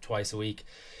 Twice a week,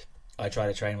 I try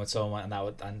to train with someone,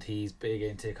 and he's big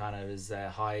into kind of his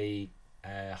high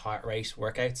heart rate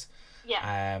workouts.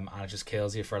 Yeah. And it just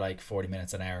kills you for like 40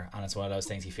 minutes an hour, and it's one of those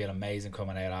things you feel amazing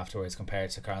coming out afterwards compared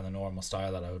to kind of the normal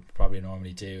style that I would probably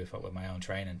normally do if I, with my own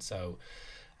training. So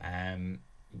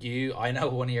I know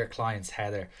one of your clients,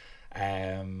 Heather,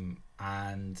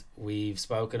 and we've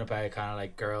spoken about kind of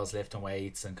like girls lifting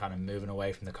weights and kind of moving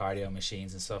away from the cardio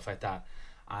machines and stuff like that.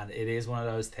 And it is one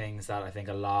of those things that I think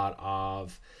a lot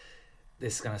of,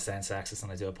 this is going to sound sexist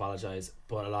and I do apologize,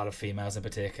 but a lot of females in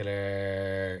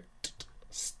particular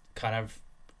kind of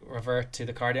revert to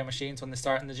the cardio machines when they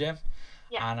start in the gym.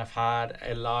 Yeah. And I've had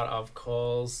a lot of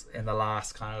calls in the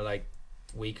last kind of like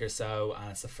week or so,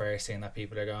 and it's the first thing that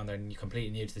people are going, they're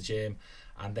completely new to the gym,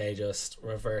 and they just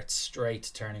revert straight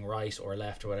to turning right or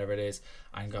left or whatever it is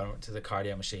and going to the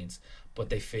cardio machines. But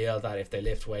they feel that if they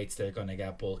lift weights they're going to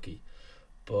get bulky.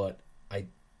 But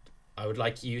I would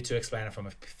like you to explain it from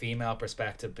a female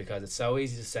perspective, because it's so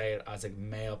easy to say it as a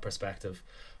male perspective,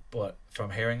 but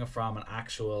from hearing it from an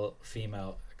actual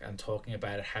female and talking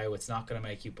about it, how it's not going to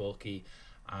make you bulky,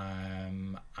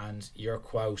 and your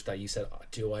quote that you said,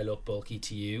 "Do I look bulky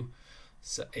to you?"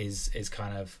 So is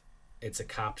kind of, it's a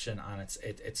caption, and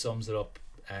it sums it up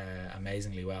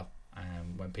amazingly well.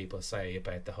 When people say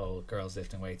about the whole girls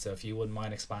lifting weights, so if you wouldn't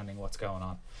mind expanding what's going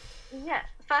on. Yeah.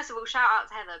 First of all, shout out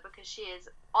to Heather, because she is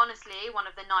honestly one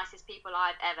of the nicest people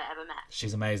I've ever met.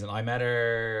 She's amazing. I met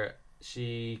her.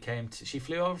 She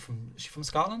flew over from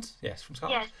Scotland. Yes, from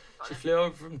Scotland. Yeah. She flew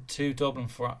over to Dublin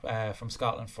from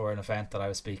Scotland for an event that I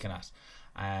was speaking at.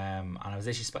 And I was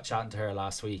actually chatting to her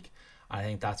last week. I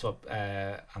think that's what,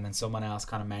 and then someone else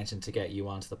kind of mentioned to get you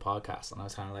onto the podcast, and I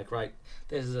was kind of like, right,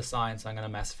 this is a sign, so I'm going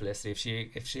to mess Felicity.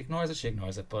 If she ignores it, she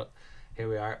ignores it. But here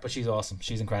we are. But she's awesome.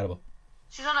 She's incredible.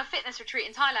 She's on a fitness retreat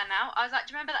in Thailand now. I was like,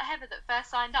 do you remember that Heather that first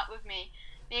signed up with me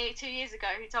nearly 2 years ago,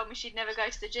 who told me she'd never go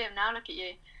to the gym? Now look at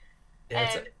you.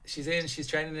 Yeah, she's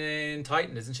training in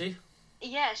Titan, isn't she?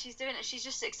 Yeah, she's doing it. She's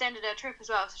just extended her trip as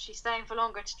well, so she's staying for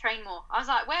longer to train more. I was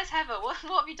like, where's Heather? What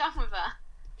have you done with her?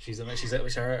 She's amazing.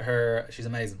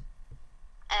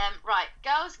 Right,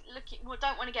 girls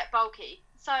don't want to get bulky.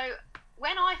 So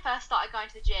when I first started going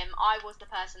to the gym, I was the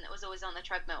person that was always on the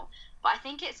treadmill. But I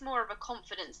think it's more of a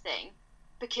confidence thing,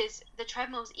 because the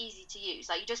treadmill's easy to use.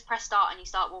 Like, you just press start and you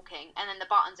start walking, and then the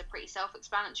buttons are pretty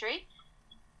self-explanatory.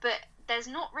 But there's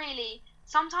not really,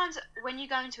 sometimes when you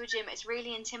go into a gym, it's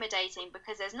really intimidating,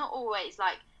 because there's not always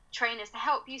like trainers to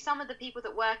help you. Some of the people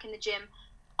that work in the gym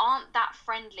aren't that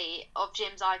friendly of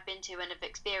gyms I've been to and have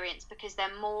experienced, because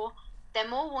they're more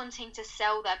wanting to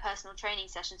sell their personal training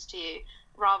sessions to you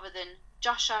rather than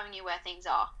just showing you where things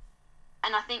are.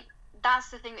 And I think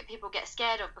that's the thing that people get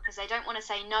scared of, because they don't want to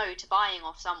say no to buying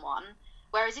off someone.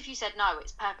 Whereas if you said no,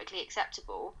 it's perfectly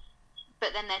acceptable.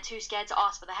 But then they're too scared to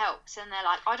ask for the help. So then they're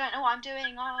like, I don't know what I'm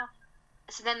doing.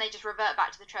 So then they just revert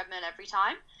back to the treadmill every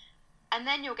time. And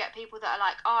then you'll get people that are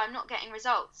like, oh, I'm not getting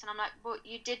results. And I'm like, well,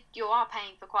 you are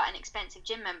paying for quite an expensive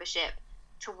gym membership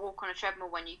to walk on a treadmill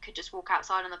when you could just walk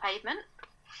outside on the pavement.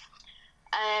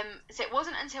 So it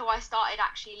wasn't until I started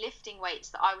actually lifting weights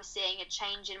that I was seeing a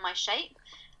change in my shape.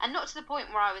 And not to the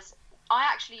point where I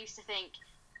actually used to think,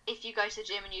 if you go to the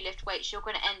gym and you lift weights, you're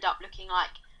going to end up looking like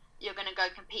you're going to go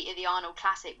compete at the Arnold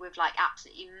Classic with like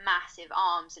absolutely massive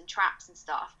arms and traps and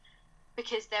stuff,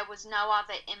 because there was no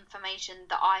other information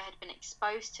that I had been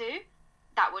exposed to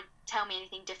that would tell me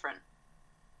anything different.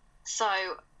 So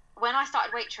when I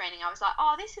started weight training, I was like,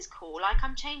 oh, this is cool. Like,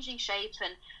 I'm changing shape,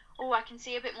 and oh, I can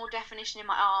see a bit more definition in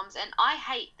my arms. And I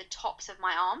hate the tops of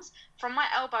my arms. From my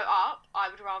elbow up, I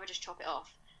would rather just chop it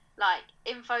off. Like,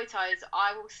 in photos,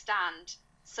 I will stand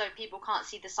so people can't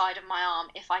see the side of my arm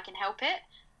if I can help it.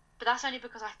 But that's only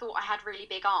because I thought I had really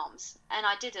big arms, and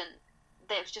I didn't.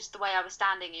 It was just the way I was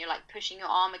standing. You're like pushing your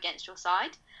arm against your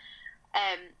side.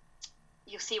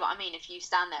 You'll see what I mean if you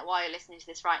stand there while you're listening to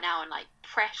this right now and like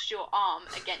press your arm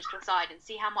against your side and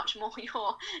see how much more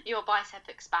your bicep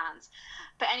expands.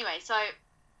 But anyway, so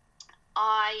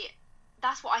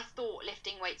that's what I thought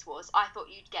lifting weights was. I thought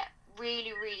you'd get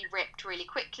really, really ripped really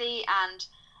quickly, and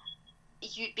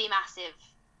you'd be massive,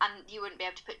 and you wouldn't be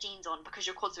able to put jeans on because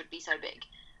your quads would be so big.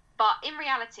 But in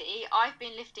reality, I've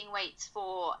been lifting weights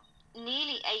for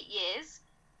nearly 8 years,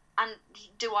 And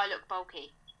do I look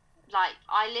bulky? Like,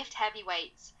 I lift heavy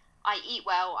weights, I eat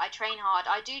well, I train hard,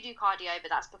 I do cardio, but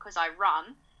that's because I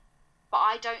run. But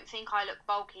I don't think I look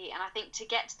bulky. And I think to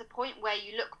get to the point where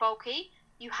you look bulky,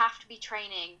 you have to be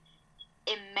training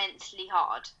immensely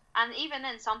hard. And even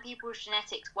then, some people's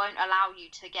genetics won't allow you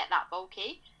to get that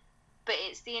bulky. But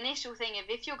it's the initial thing of,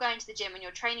 if you're going to the gym and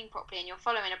you're training properly and you're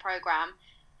following a program,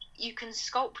 you can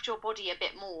sculpt your body a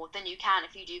bit more than you can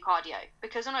if you do cardio.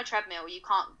 Because on a treadmill, you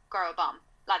can't grow a bum.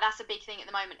 Like, that's a big thing at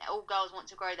the moment. All girls want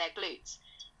to grow their glutes.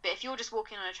 But if you're just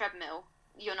walking on a treadmill,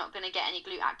 you're not going to get any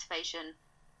glute activation.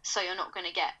 So you're not going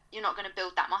to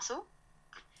build that muscle.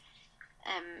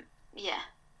 Yeah.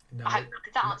 No,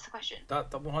 Did that answer the question?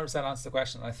 That 100% answers the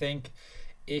question. I think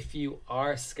if you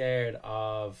are scared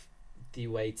of the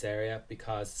weights area,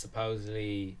 because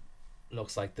supposedly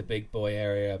looks like the big boy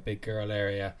area, big girl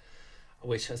area,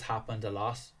 which has happened a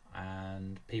lot,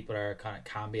 and people are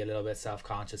can be a little bit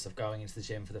self-conscious of going into the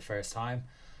gym for the first time.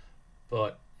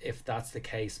 But if that's the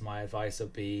case, my advice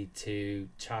would be to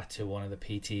chat to one of the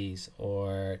PTs,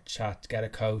 or get a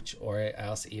coach, or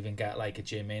else even get like a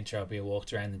gym intro, be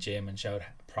walked around the gym and showed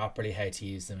properly how to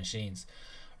use the machines,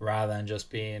 rather than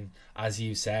just being, as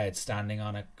you said, standing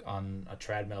on a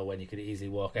treadmill when you could easily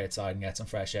walk outside and get some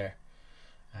fresh air.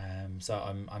 So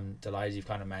I'm delighted you've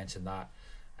kind of mentioned that.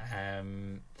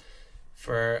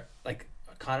 For like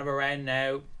kind of around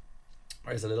now,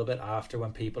 or is a little bit after,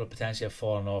 when people potentially have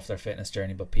fallen off their fitness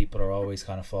journey, but people are always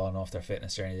kind of falling off their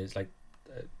fitness journey. There's like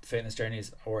fitness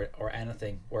journeys, or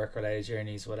anything, work related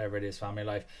journeys, whatever it is, family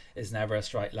life, is never a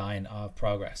straight line of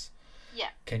progress. Yeah.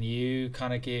 Can you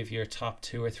kind of give your top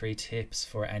 2 or 3 tips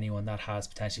for anyone that has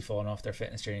potentially fallen off their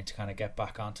fitness journey to kind of get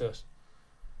back onto it?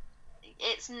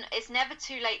 It's never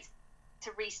too late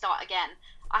to restart again.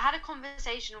 I had a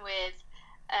conversation with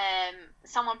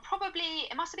someone, probably,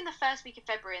 it must have been the first week of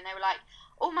February, and they were like,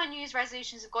 all my New Year's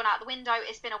resolutions have gone out the window,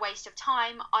 it's been a waste of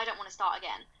time, I don't want to start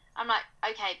again. I'm like,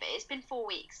 okay, but it's been 4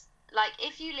 weeks. Like,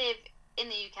 if you live in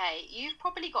the UK, you've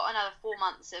probably got another 4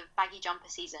 months of baggy jumper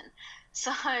season.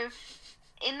 So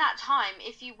in that time,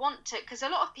 if you want to, because a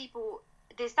lot of people,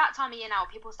 there's that time of year now,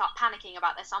 people start panicking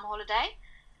about their summer holiday,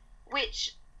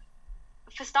 which,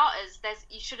 for starters,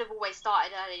 you should have always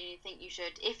started earlier than you think you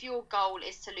should. If your goal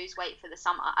is to lose weight for the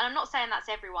summer, and I'm not saying that's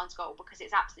everyone's goal, because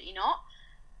it's absolutely not,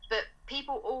 but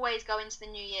people always go into the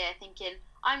new year thinking,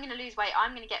 I'm going to lose weight,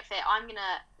 I'm going to get fit, I'm going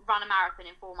to run a marathon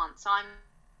in 4 months, I'm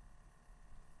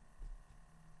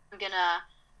going to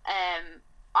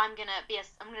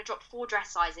drop 4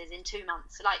 dress sizes in 2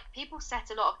 months. Like, people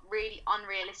set a lot of really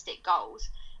unrealistic goals,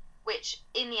 which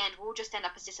in the end will just end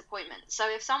up as disappointment. So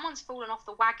if someone's fallen off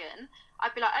the wagon,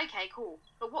 I'd be like, okay, cool,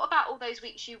 but what about all those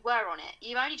weeks you were on it?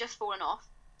 You've only just fallen off,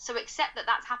 so accept that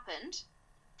that's happened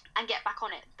and get back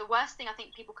on it. The worst thing I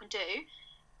think people can do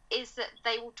is that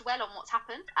they will dwell on what's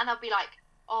happened, and they'll be like,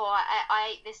 oh, I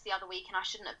ate this the other week and I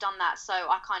shouldn't have done that, so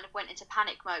I kind of went into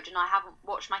panic mode and I haven't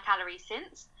watched my calories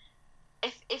since.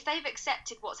 If they've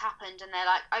accepted what's happened and they're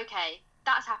like, okay,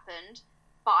 that's happened,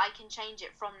 but I can change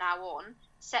it from now on,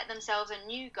 set themselves a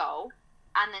new goal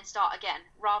and then start again,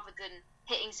 rather than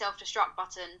hitting self-destruct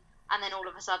button and then all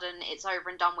of a sudden it's over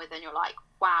and done with and you're like,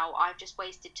 wow, I've just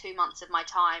wasted 2 months of my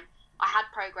time. I had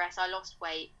progress, I lost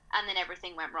weight, and then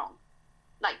everything went wrong.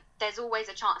 Like, there's always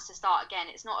a chance to start again.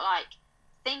 It's not like,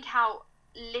 think how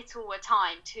little a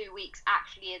time 2 weeks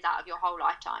actually is out of your whole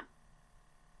lifetime.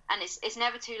 And it's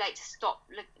never too late to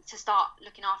start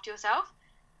looking after yourself.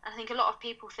 And I think a lot of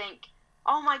people think,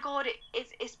 oh my god,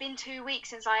 it's been 2 weeks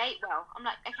since I ate well. I'm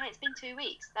like, okay, it's been 2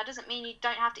 weeks. That doesn't mean you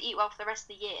don't have to eat well for the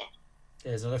rest of the year.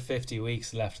 Yeah, there's another 50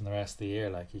 weeks left in the rest of the year.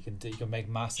 Like, you can make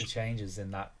massive changes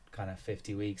in that kind of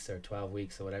 50 weeks or 12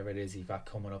 weeks or whatever it is you've got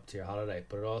coming up to your holiday.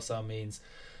 But it also means,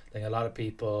 I think, a lot of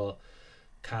people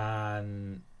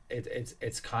can,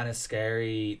 it's kind of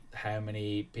scary how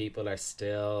many people are there's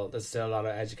still a lot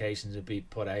of education to be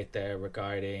put out there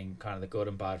regarding kind of the good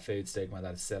and bad food stigma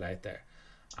that's still out there.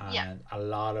 And a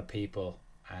lot of people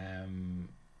are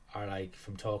like,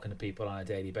 from talking to people on a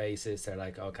daily basis, they're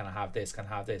like, oh, can I have this,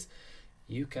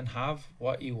 you can have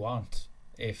what you want,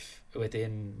 if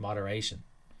within moderation.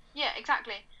 Yeah,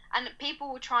 exactly. And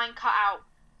people will try and cut out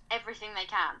everything they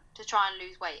can to try and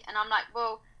lose weight, and I'm like,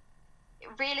 well,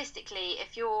 realistically,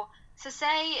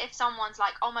 say if someone's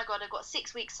like, oh my god, I've got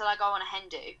 6 weeks till I go on a hen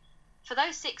do, for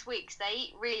those 6 weeks they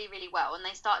eat really, really well and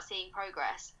they start seeing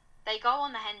progress, they go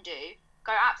on the hen do,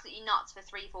 go absolutely nuts for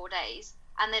 3-4 days,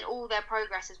 and then all their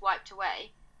progress is wiped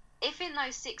away. If in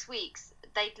those 6 weeks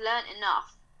they'd learnt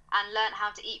enough and learnt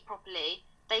how to eat properly,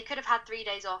 they could have had 3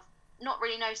 days off, not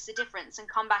really noticed the difference, and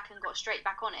come back and got straight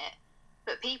back on it.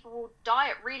 But people will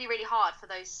diet really, really hard for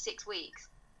those 6 weeks,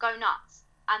 go nuts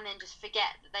and then just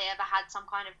forget that they ever had some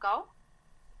kind of goal.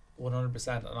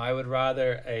 100%. And I would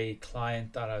rather a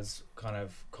client that has kind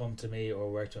of come to me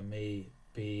or worked with me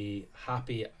be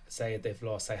happy, say they've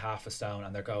lost, say, half a stone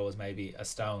and their goal was maybe a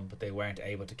stone, but they weren't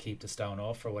able to keep the stone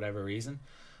off for whatever reason.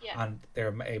 Yeah. And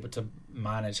they're able to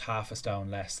manage half a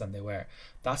stone less than they were.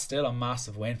 That's still a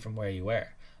massive win from where you were.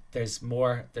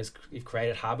 You've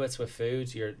created habits with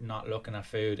food. You're not looking at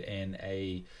food in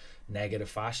a negative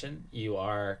fashion. You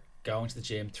are going to the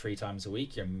gym 3 times a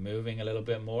week. You're moving a little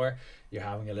bit more. You're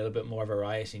having a little bit more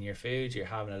variety in your food. You're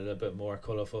having a little bit more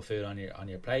colourful food on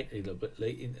your plate.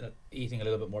 Eating a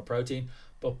little bit more protein.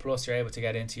 But plus, you're able to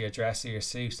get into your dress or your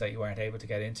suit that you weren't able to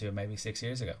get into maybe 6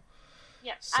 years ago.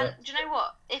 Yeah, so, and do you know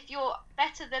what? If you're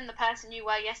better than the person you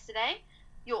were yesterday,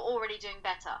 you're already doing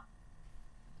better.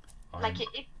 Like,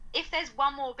 if there's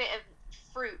one more bit of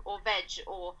fruit or veg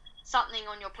or something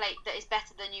on your plate that is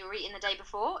better than you were eating the day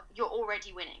before, you're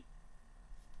already winning.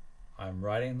 I'm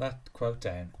writing that quote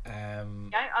down.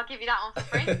 Okay, I'll give you that one for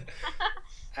free.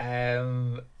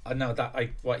 No,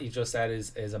 what you just said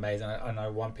is amazing, and I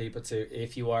want people to,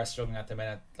 if you are struggling at the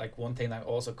minute, like one thing that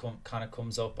also kind of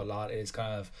comes up a lot is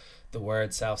kind of the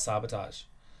word self-sabotage.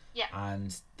 Yeah.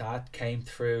 And that came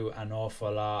through an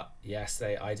awful lot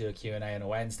yesterday. I do a Q&A on a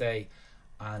Wednesday,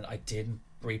 and I didn't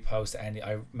repost any.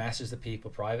 I messaged the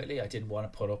people privately. I didn't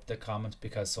want to put up the comments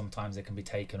because sometimes it can be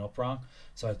taken up wrong,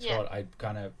 so I thought I'd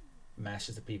kind of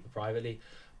message the people privately.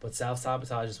 But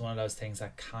self-sabotage is one of those things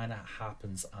that kind of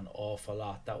happens an awful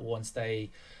lot, that once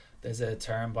there's a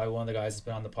term by one of the guys that's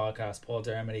been on the podcast, Paul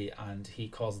Dermody, and he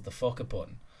calls it the fuck it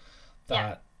button,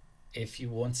 that if you,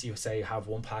 once you say you have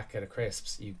one packet of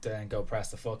crisps, you then go press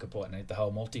the fuck it button, the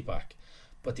whole multi-pack.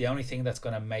 But the only thing that's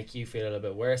going to make you feel a little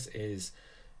bit worse is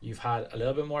you've had a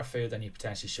little bit more food than you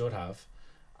potentially should have.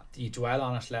 You dwell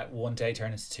on it, let one day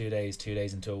turn into 2 days, 2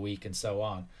 days into a week, and so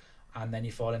on. And then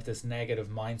you fall into this negative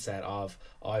mindset of,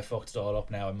 oh, I fucked it all up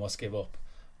now, I must give up.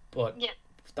 But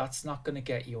that's not going to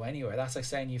get you anywhere. That's like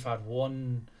saying you've had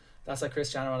one, that's like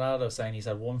Cristiano Ronaldo saying he's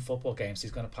had one football game, so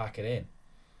he's going to pack it in.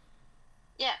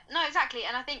 Yeah, no, exactly.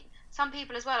 And I think some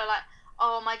people as well are like,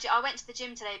 oh, I went to the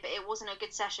gym today, but it wasn't a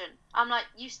good session. I'm like,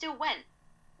 you still went.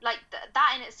 Like,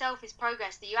 that in itself is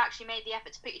progress, that you actually made the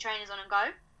effort to put your trainers on and go.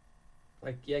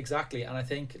 Like, yeah, exactly. And I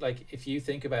think, like, if you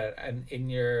think about it, and in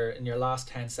your last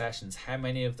 10 sessions, how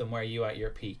many of them were you at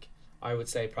your peak? I would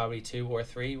say probably 2 or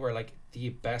 3 were like the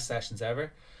best sessions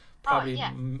ever. Probably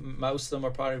most of them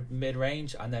were probably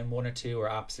mid-range, and then 1 or 2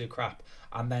 were absolute crap.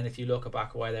 And then if you look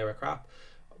back why they were crap,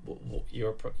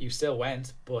 you still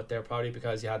went, but they're probably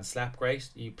because you hadn't slept great,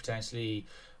 you potentially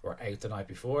were out the night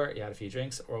before, you had a few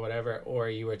drinks or whatever, or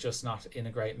you were just not in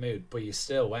a great mood, but you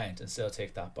still went and still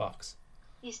ticked that box.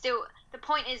 The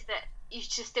point is that you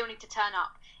just still need to turn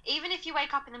up. Even if you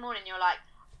wake up in the morning and you're like,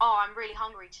 oh, I'm really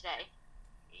hungry today,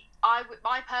 I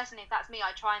personally, if that's me,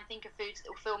 I try and think of foods that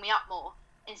will fill me up more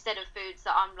instead of foods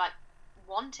that I'm like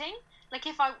wanting. Like,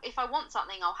 if I want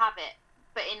something, I'll have it,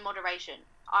 but in moderation.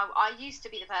 I used to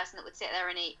be the person that would sit there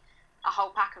and eat a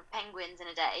whole pack of penguins in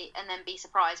a day and then be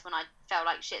surprised when I felt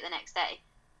like shit the next day.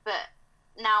 But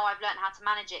now I've learned how to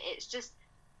manage it. It's just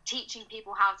teaching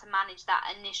people how to manage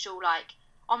that initial, like,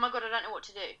 oh my god, I don't know what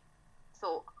to do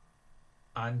thought.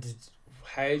 And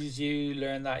how did you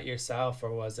learn that yourself,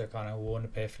 or was there kind of one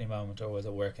epiphany moment, or was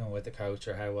it working with the coach,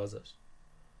 or how was it?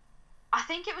 I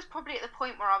think it was probably at the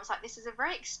point where I was like, this is a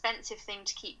very expensive thing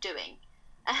to keep doing.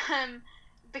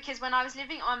 Because when I was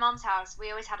living at my mum's house, we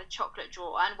always had a chocolate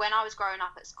drawer, and when I was growing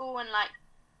up at school, and like,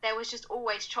 there was just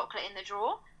always chocolate in the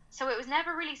drawer, so it was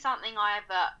never really something I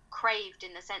ever craved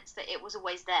in the sense that it was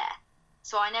always there,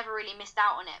 so I never really missed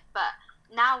out on it. But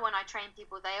now when I train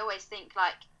people, they always think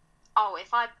like, oh,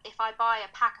 if I buy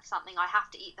a pack of something, I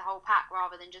have to eat the whole pack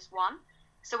rather than just one.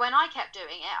 So when I kept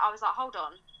doing it, I was like, hold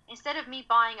on, instead of me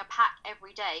buying a pack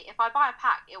every day, if I buy a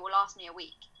pack, it will last me a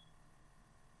week.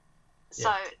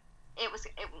 So it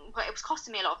was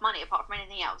costing me a lot of money apart from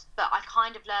anything else, but I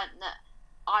kind of learned that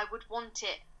I would want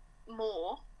it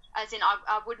more, as in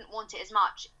I wouldn't want it as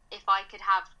much if I could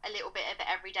have a little bit of it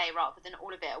every day rather than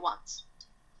all of it at once.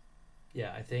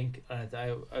 Yeah, I think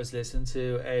I was listening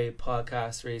to a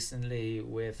podcast recently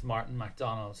with Martin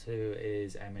McDonald, who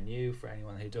is MNU, for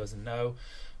anyone who doesn't know,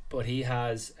 but he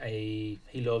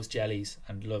loves jellies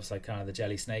and loves like kind of the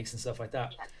jelly snakes and stuff like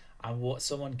that. Yeah. And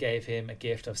someone gave him a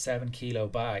gift of 7 kilo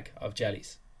bag of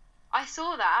jellies. I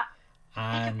saw that.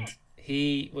 And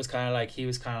he was kind of like,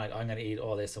 I'm going to eat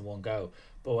all this in one go.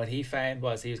 But what he found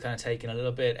was he was kind of taking a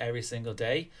little bit every single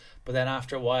day. But then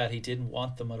after a while, he didn't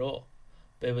want them at all.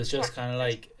 But it was just kind of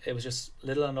like, it was just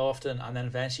little and often, and then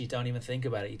eventually you don't even think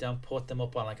about it. You don't put them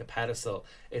up on like a pedestal.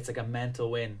 It's like a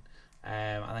mental win.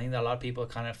 And I think that a lot of people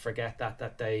kind of forget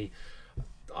that they,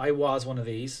 I was one of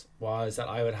these, was that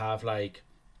I would have like,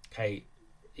 okay,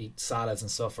 eat salads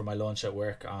and stuff for my lunch at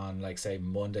work on like say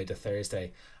Monday to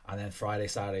Thursday, and then Friday,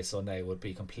 Saturday, Sunday would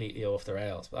be completely off the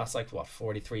rails. But that's like what,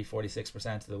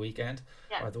 43-46% of the weekend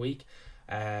or the week.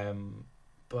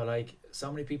 But like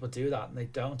so many people do that and they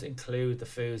don't include the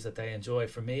foods that they enjoy.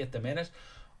 For me at the minute,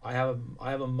 I have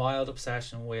a mild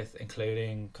obsession with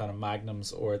including kind of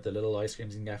magnums or the little ice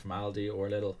creams you can get from Aldi, or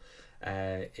little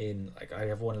in like, I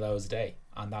have one of those a day,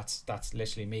 and that's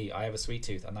literally me. I have a sweet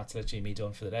tooth, and that's literally me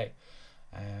done for the day.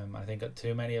 I think that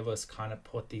too many of us kind of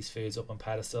put these foods up on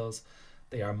pedestals.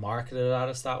 They are marketed at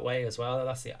us that way as well.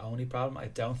 That's the only problem. I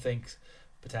don't think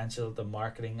the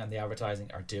marketing and the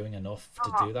advertising are doing enough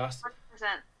to do that. 100%.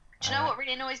 Do you know what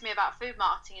really annoys me about food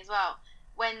marketing as well?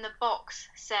 When the box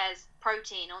says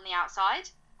protein on the outside,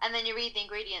 and then you read the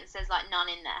ingredients, there's like none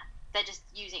in there. They're just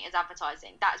using it as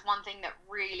advertising. That is one thing that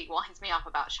really winds me up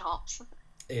about shops.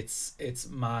 It's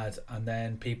mad. And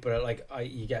then people are like,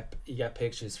 you get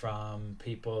pictures from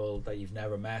people that you've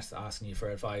never met asking you for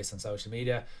advice on social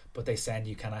media, but they send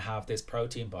you, can I have this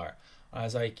protein bar? And I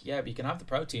was like, yeah, but you can have the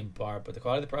protein bar, but the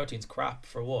quality of the protein's crap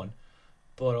for one,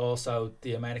 but also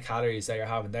the amount of calories that you're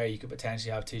having there, you could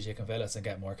potentially have 2 chicken fillets and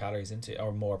get more calories into,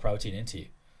 or more protein into you.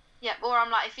 Yeah, or I'm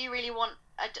like, if you really want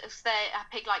I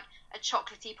pick like a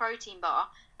chocolatey protein bar,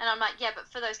 and I'm like, yeah, but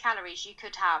for those calories, you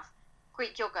could have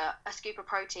Greek yogurt, a scoop of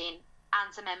protein,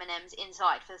 and some M&Ms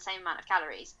inside for the same amount of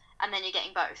calories, and then you're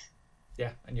getting both.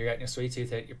 Yeah, and you're getting your sweet tooth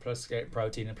hit, you're plus getting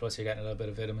protein, and plus you're getting a little bit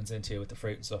of vitamins into you with the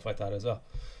fruit and stuff like that as well.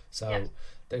 So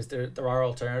there are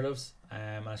alternatives,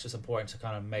 and it's just important to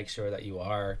kind of make sure that you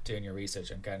are doing your research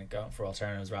and kind of going for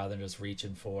alternatives rather than just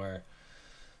reaching for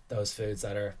those foods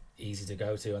that are easy to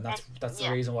go to. And that's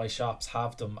the reason why shops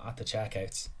have them at the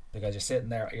checkouts, because you're standing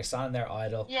there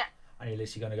idle, and you're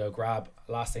literally going to go grab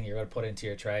last thing you're going to put into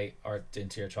your tray or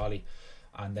into your trolley,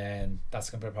 and then that's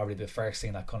going to be probably the first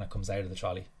thing that kind of comes out of the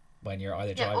trolley when you're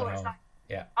either driving home.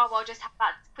 Like, oh, well, just have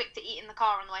that quick to eat in the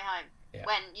car on the way home,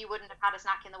 when you wouldn't have had a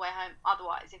snack in the way home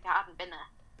otherwise if you hadn't been there.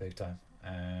 Big time.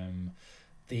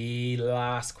 The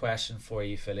last question for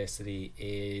you, Felicity,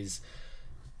 is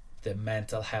the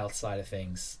mental health side of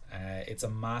things. It's a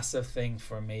massive thing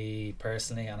for me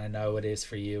personally, and I know it is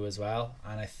for you as well,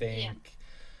 and I think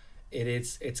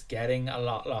it's getting a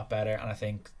lot better. And I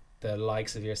think the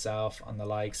likes of yourself and the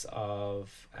likes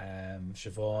of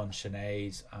Siobhan,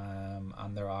 Sinead,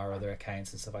 and there are other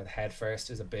accounts and stuff like that. Head First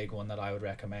is a big one that I would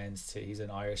recommend to. He's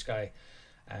an Irish guy.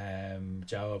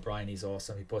 Joe O'Brien, he's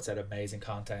awesome. He puts out amazing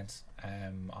content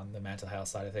on the mental health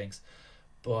side of things.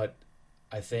 But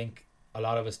I think a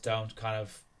lot of us don't kind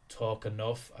of talk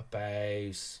enough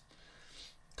about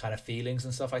kind of feelings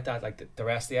and stuff like that. Like the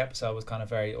rest of the episode was kind of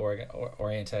very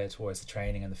orientated towards the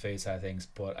training and the food side of things,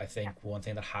 but I think one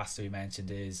thing that has to be mentioned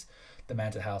is the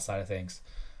mental health side of things.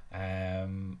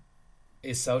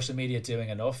 Is social media doing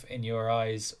enough in your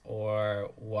eyes,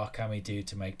 or what can we do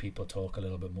to make people talk a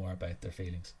little bit more about their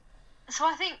feelings? So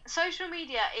I think social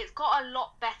media, it's got a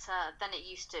lot better than it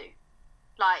used to.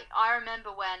 Like, I remember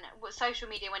when social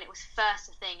media, when it was first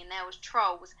a thing, and there was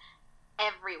trolls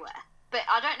everywhere. But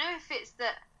I don't know if it's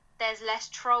that there's less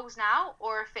trolls now,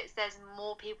 or if it's there's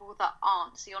more people that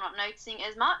aren't, so you're not noticing it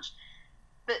as much.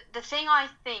 But the thing I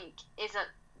think is that,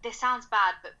 this sounds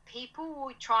bad, but people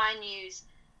will try and use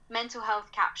mental health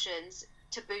captions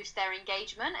to boost their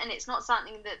engagement, and it's not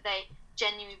something that they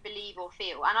genuinely believe or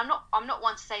feel. And I'm not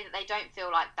one to say that they don't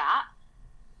feel like that,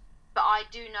 but I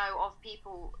do know of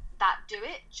people that do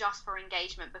it just for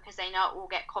engagement, because they know it will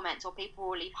get comments or people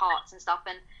will leave hearts and stuff,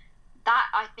 and that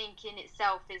I think in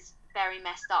itself is very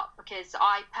messed up, because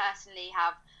I personally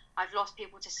I've lost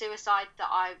people to suicide that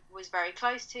I was very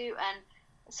close to, and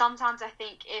sometimes I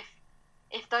think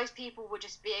if those people would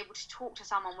just be able to talk to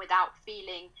someone without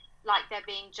feeling like they're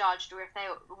being judged, or if they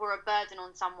were a burden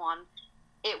on someone,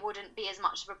 it wouldn't be as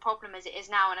much of a problem as it is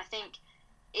now. And I think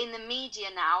in the media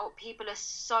now, people are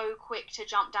so quick to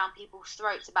jump down people's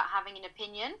throats about having an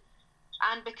opinion,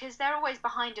 and because they're always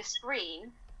behind a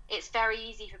screen, it's very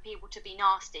easy for people to be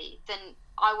nasty. Then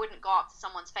I wouldn't go up to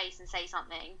someone's face and say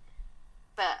something.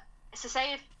 But so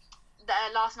say if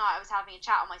last night I was having a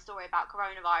chat on my story about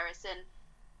coronavirus, and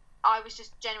I was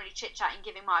just generally chit-chatting,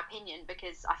 giving my opinion,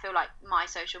 because I feel like my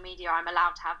social media, I'm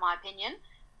allowed to have my opinion.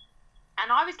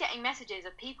 And I was getting messages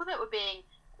of people that were being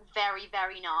very,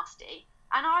 very nasty.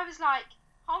 And I was like,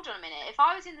 hold on a minute. If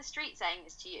I was in the street saying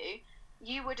this to you,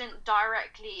 you wouldn't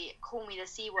directly call me the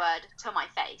C word to my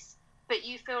face. but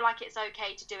you feel like it's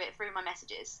okay to do it through my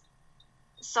messages.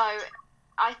 So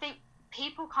I think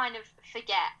people kind of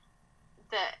forget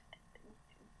that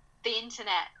the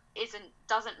internet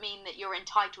doesn't mean that you're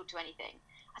entitled to anything.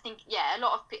 I think, yeah, a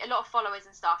lot of followers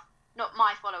and stuff, not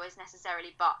my followers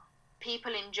necessarily, but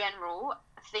people in general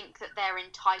think that they're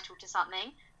entitled to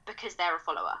something because they're a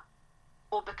follower,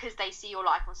 or because they see your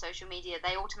life on social media.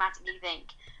 They automatically think,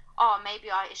 oh, maybe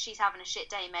if she's having a shit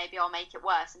day, maybe I'll make it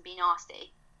worse and be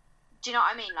nasty. Do you know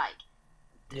what I mean? Like,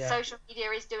 Yeah. social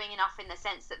media is doing enough in the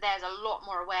sense that there's a lot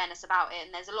more awareness about it,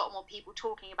 and there's a lot more people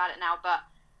talking about it now. But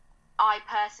I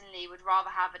personally would rather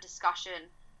have a discussion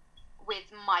with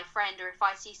my friend, or if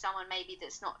I see someone maybe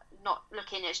that's not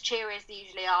looking as cheery as they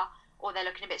usually are, or they're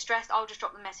looking a bit stressed, I'll just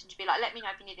drop them a message and be like, let me know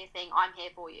if you need anything, I'm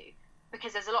here for you.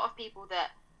 Because there's a lot of people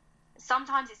that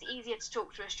sometimes it's easier to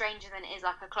talk to a stranger than it is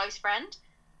like a close friend,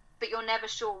 but you're never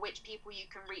sure which people you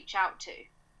can reach out to.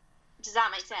 Does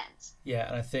that make sense? Yeah,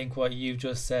 and I think what you've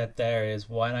just said there is,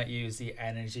 why not use the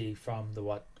energy from the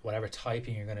whatever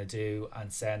typing you're going to do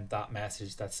and send that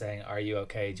message that's saying, are you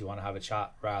okay, do you want to have a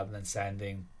chat, rather than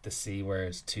sending the C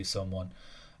word to someone.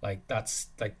 Like, that's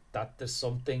like that there's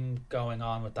something going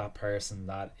on with that person,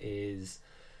 that is,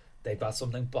 they've got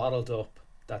something bottled up,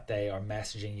 that they are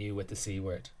messaging you with the C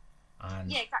word.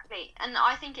 And Yeah, exactly. And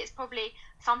I think it's probably,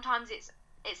 sometimes it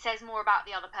says more about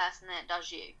the other person than it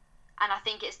does you. And I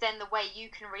think it's then the way you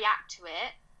can react to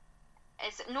it.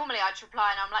 It's normally I'd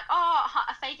reply and I'm like, oh,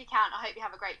 a fake account, I hope you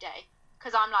have a great day.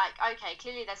 Because I'm like, okay,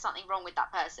 clearly there's something wrong with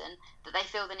that person, that they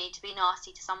feel the need to be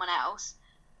nasty to someone else.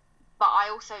 But I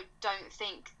also don't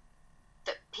think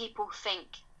that people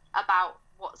think about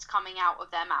what's coming out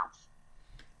of their mouth.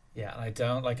 yeah,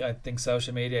 and I think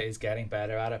social media is getting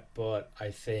better at it, but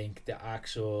I think the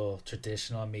actual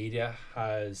traditional media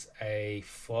has a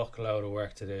fuckload of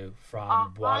work to do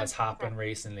from what has 100%. happened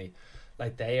recently.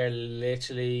 Like, they are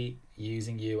literally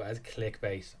using you as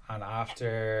clickbait, and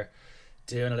after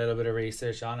doing a little bit of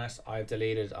research on it, I've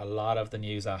deleted a lot of the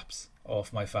news apps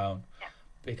off my phone, Yeah.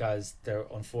 because they're,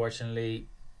 unfortunately,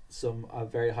 a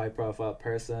very high profile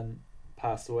person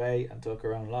passed away and took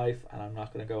her own life, and I'm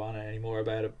not going to go on any more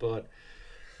about it. But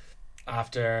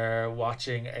after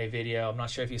watching a video, I'm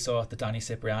not sure if you saw it, the Danny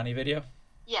Cipriani video.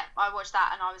 Yeah, I watched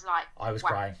that and I was like, I was wow.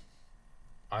 crying.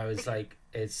 I was like,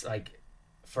 it's like,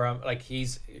 from like,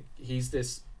 he's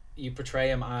this, you portray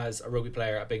him as a rugby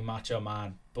player, a big macho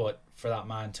man, but for that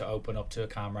man to open up to a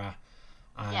camera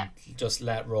and Yeah. just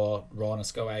let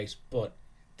rawness go out. But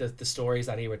the stories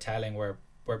that he were telling were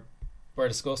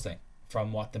disgusting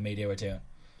from what the media were doing.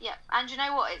 Yeah, and you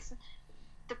know what? It's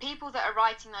the people that are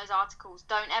writing those articles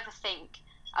don't ever think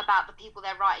about the people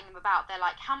they're writing them about. They're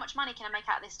like, how much money can I make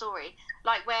out of this story?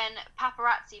 Like when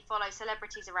paparazzi follow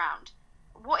celebrities around.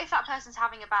 What if that person's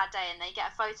having a bad day and they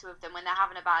get a photo of them when they're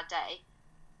having a bad day,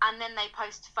 and then they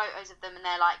post photos of them and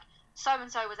they're like, so and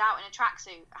so was out in a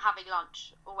tracksuit having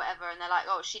lunch or whatever, and they're like,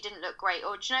 oh, she didn't look great.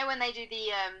 Or do you know when they do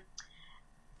the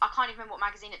I can't even remember what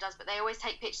magazine it does, but they always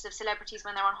take pictures of celebrities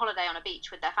when they're on holiday on a beach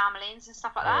with their families and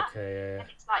stuff like that. Okay, yeah. And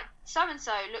it's like, so and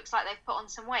so looks like they've put on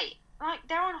some weight. Like,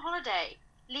 they're on holiday.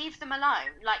 Leave them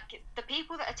alone. Like, the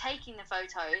people that are taking the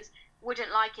photos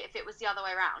wouldn't like it if it was the other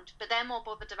way around, but they're more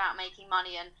bothered about making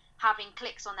money and having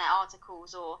clicks on their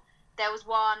articles. Or there was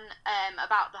one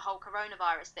about the whole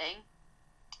coronavirus thing,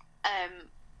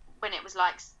 when it was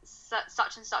like,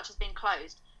 such and such has been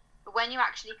closed. But when you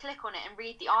actually click on it and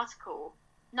read the article,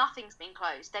 nothing's been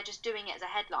closed. They're just doing it as a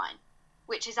headline,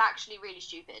 which is actually really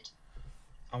stupid.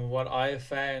 And what I have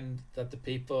found, that the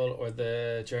people or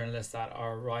the journalists that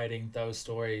are writing those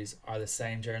stories are the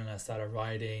same journalists that are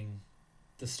writing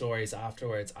the stories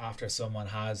afterwards, after someone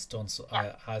has done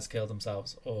has killed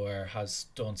themselves, or has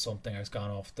done something, or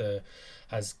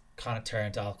has kind of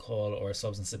turned to alcohol or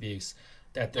substance abuse.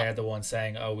 That they're the ones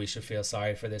saying, oh, we should feel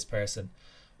sorry for this person.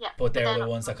 Yeah, but they're the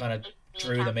ones that kind of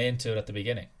drew them into it at the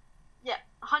beginning. Yeah,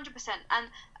 100%. And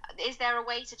is there a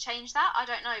way to change that? I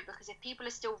don't know, because if people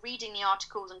are still reading the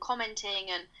articles and commenting,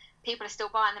 and people are still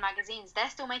buying the magazines, they're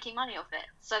still making money off it.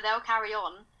 So they'll carry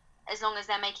on as long as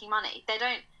they're making money. They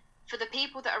don't, for the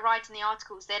people that are writing the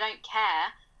articles, they don't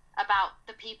care about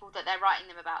the people that they're writing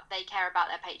them about. They care about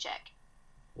their paycheck.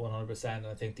 100%. And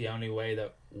I think the only way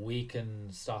that we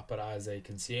can stop it as a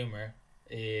consumer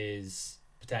is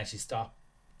potentially stop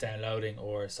downloading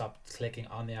or stop clicking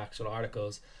on the actual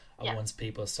articles. And once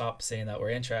people stop seeing that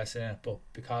we're interested in it, but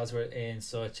because we're in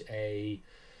such a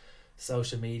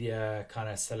social media kind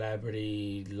of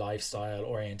celebrity lifestyle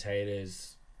orientated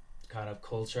kind of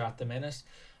culture at the minute,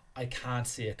 I can't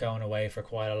see it going away for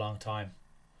quite a long time.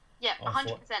 Yeah,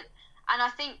 100%. And I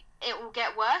think it will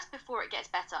get worse before it gets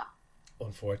better.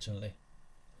 Unfortunately.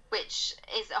 which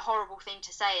is a horrible thing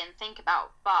to say and think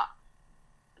about, but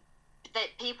that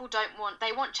people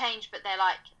they want change, but they're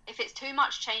like, if it's too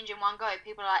much change in one go,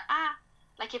 people are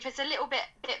like if it's a little bit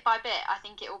by bit, I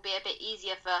think it will be a bit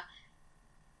easier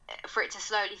for it to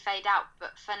slowly fade out.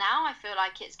 But for now, I feel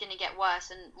like it's going to get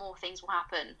worse and more things will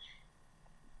happen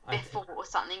before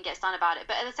something gets done about it.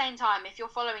 But at the same time, if you're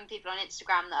following people on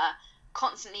Instagram that are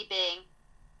constantly being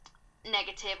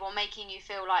negative or making you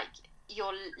feel like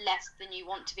you're less than you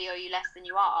want to be or you less than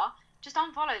you are, just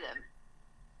unfollow them.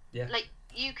 Yeah. Like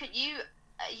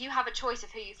you have a choice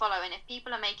of who you follow, and if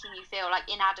people are making you feel like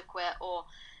inadequate or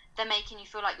they're making you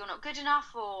feel like you're not good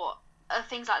enough or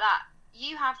things like that,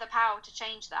 you have the power to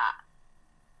change that.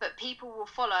 But people will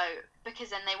follow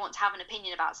because then they want to have an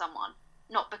opinion about someone,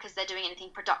 not because they're doing anything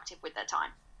productive with their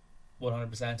time.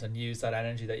 100%, and use that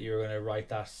energy that you're going to write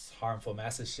that harmful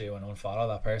message to and unfollow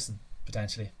that person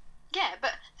potentially. Yeah,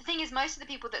 but the thing is, most of the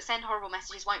people that send horrible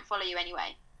messages won't follow you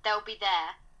anyway. They'll be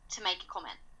there to make a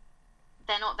comment.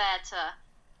 They're not there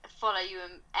to follow you,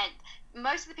 and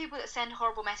most of the people that send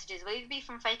horrible messages will either be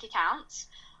from fake accounts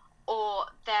or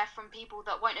they're from people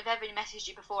that won't have ever messaged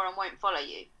you before and won't follow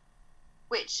you,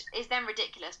 which is then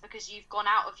ridiculous because you've gone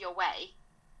out of your way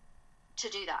to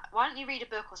do that. Why don't you read a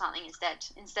book or something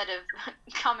instead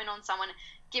of coming on someone,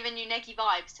 giving you neggy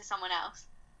vibes to someone else?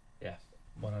 Yeah,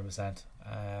 100%.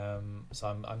 So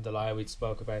I'm delighted we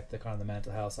spoke about the kind of the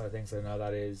mental health side of things. I know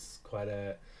that is quite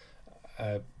a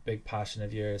big passion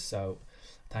of yours, so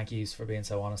thank you for being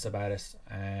so honest about it.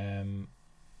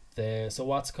 So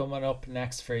what's coming up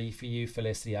next for you,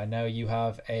 Felicity? I know you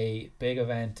have a big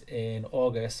event in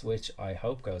August, which I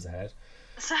hope goes ahead.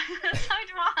 So do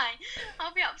I.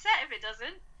 I'll be upset if it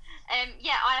doesn't.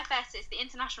 IFS is the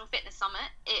International Fitness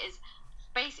Summit. It is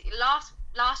basically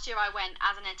last year I went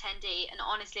as an attendee, and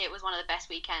honestly it was one of the best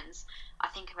weekends I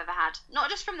think I've ever had. Not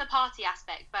just from the party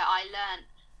aspect, but I learned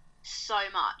so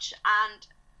much. And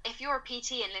if you're a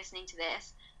PT and listening to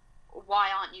this, why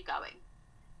aren't you going?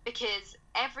 Because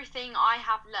everything I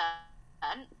have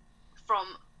learned from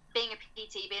being a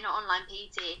PT, being an online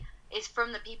PT, is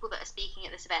from the people that are speaking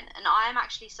at this event. And I am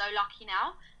actually so lucky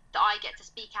now that I get to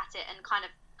speak at it and kind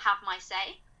of have my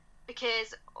say.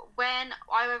 Because when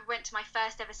I went to my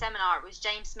first ever seminar, it was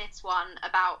James Smith's one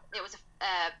it was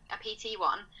a PT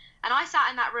one. And I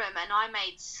sat in that room and I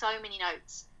made so many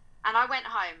notes. And I went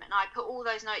home and I put all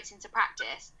those notes into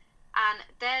practice. And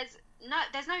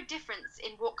there's no difference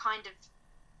in what kind of,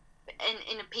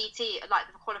 in a PT, like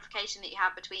the qualification that you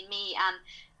have between me and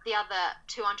the other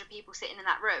 200 people sitting in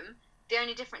that room. The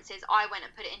only difference is I went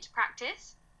and put it into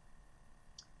practice.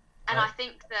 And I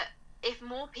think that if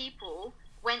more people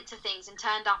went to things and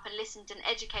turned up and listened and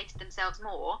educated themselves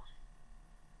more,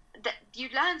 that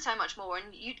you'd learn so much more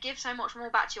and you'd give so much more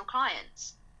back to your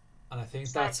clients. And I think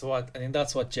that's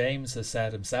what James has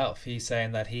said himself. He's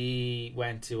saying that he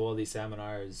went to all these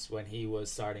seminars when he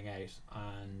was starting out,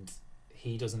 and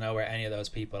he doesn't know where any of those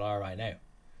people are right now.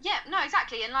 Yeah, no,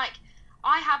 exactly. And like,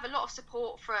 I have a lot of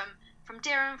support from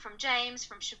Dirham, from James,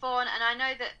 from Siobhan, and I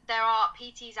know that there are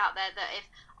PTs out there that if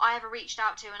I ever reached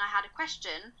out to and I had a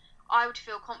question, I would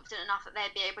feel confident enough that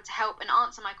they'd be able to help and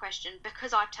answer my question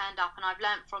because I've turned up and I've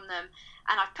learnt from them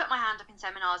and I've put my hand up in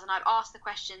seminars and I've asked the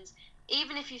questions.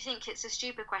 Even if you think it's a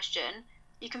stupid question,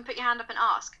 you can put your hand up and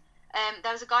ask.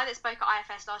 There was a guy that spoke at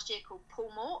IFS last year called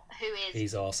Paul Mort,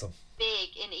 he's awesome,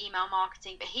 big in email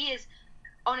marketing, but he is,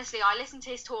 honestly, I listened to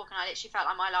his talk and I literally felt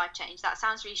like my life changed. That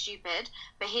sounds really stupid,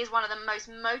 but he's one of the most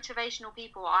motivational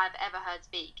people I've ever heard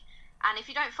speak. And if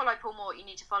you don't follow Paul Mort, you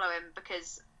need to follow him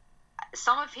because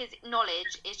some of his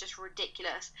knowledge is just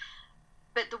ridiculous.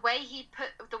 But the way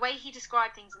he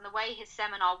described things and the way his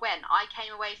seminar went, I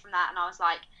came away from that and I was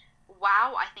like,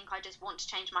 wow, I think I just want to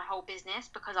change my whole business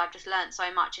because I've just learned so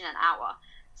much in an hour.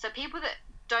 So people that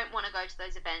don't want to go to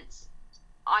those events,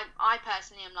 I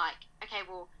personally am like, okay,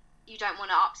 well, you don't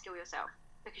want to upskill yourself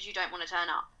because you don't want to turn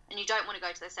up and you don't want to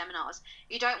go to those seminars.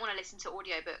 You don't want to listen to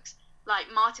audiobooks.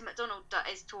 Like Martin McDonald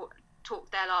is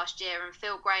talked there last year, and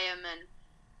Phil Graham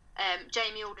and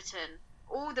Jamie Alderton.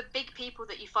 All the big people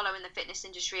that you follow in the fitness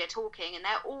industry are talking, and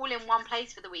they're all in one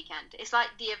place for the weekend. It's like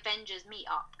the Avengers meet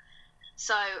up.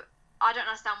 So I don't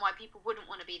understand why people wouldn't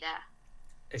want to be there.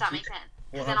 Does that make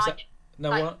sense? 100%.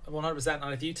 No, 100%.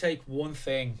 And if you take one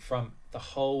thing from the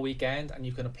whole weekend and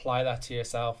you can apply that to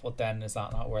yourself, well, then is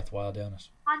that not worthwhile doing it?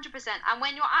 100%. And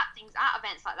when you're at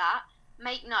events like that,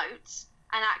 make notes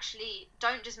and actually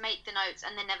don't just make the notes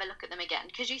and then never look at them again.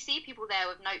 Because you see people there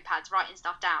with notepads writing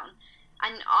stuff down.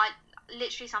 And I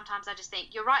literally sometimes I just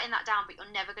think, you're writing that down, but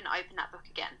you're never going to open that book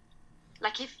again.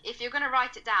 Like if you're going to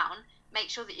write it down, make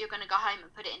sure that you're going to go home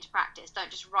and put it into practice. Don't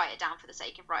just write it down for the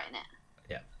sake of writing it.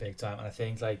 Yeah, big time. And I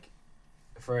think like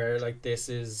for like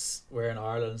we're in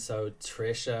Ireland, so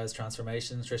Trisha's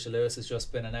transformation, Trisha Lewis has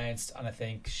just been announced, and I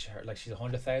think she's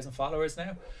 100,000 followers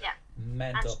now. Yeah.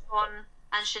 Mental. And Sean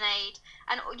and Sinead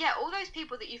and yeah, all those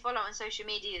people that you follow on social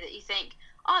media that you think,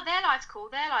 oh, their life's cool,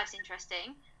 their life's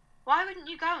interesting. Why wouldn't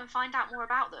you go and find out more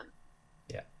about them?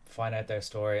 Yeah, find out their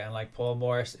story. And like Paul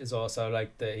Morris is also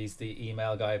like he's the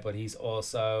email guy, but he's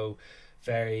also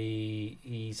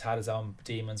he's had his own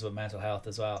demons with mental health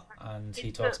as well, and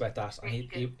he talks about that. And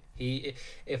he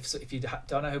if you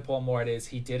don't know who Paul Moore is,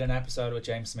 he did an episode with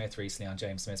James Smith recently on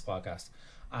James Smith's podcast,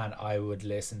 and I would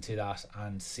listen to that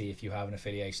and see if you have an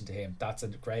affiliation to him. That's a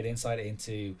great insight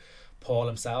into Paul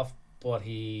himself, but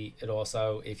it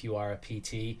also, if you are a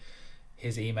PT,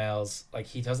 his emails, like,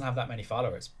 he doesn't have that many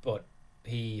followers, but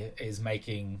he is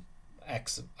making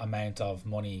X amount of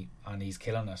money and he's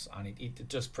killing it, and it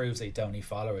just proves that you don't need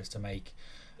followers to make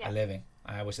a living,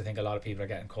 which I think a lot of people are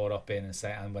getting caught up in,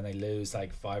 and when they lose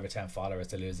like 5 or 10 followers,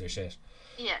 they lose their shit.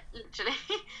 Yeah, literally.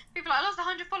 People are like, I lost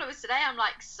 100 followers today. I'm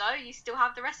like, so you still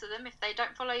have the rest of them. If they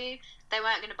don't follow you, they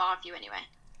weren't going to bar for you anyway.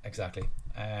 Exactly.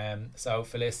 So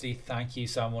Felicity, thank you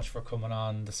so much for coming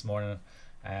on this morning.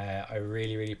 I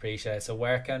really, really appreciate it. So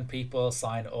where can people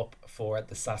sign up for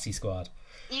the Sassy Squad?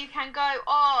 You can go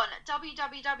on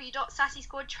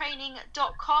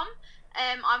www.sassysquadtraining.com.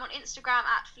 I'm on Instagram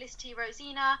at Felicity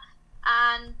Rosina,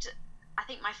 and I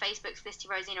think my Facebook's Felicity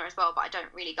Rosina as well, but I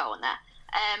don't really go on there.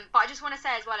 But I just want to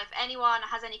say as well, if anyone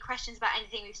has any questions about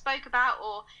anything we've spoke about,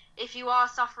 or if you are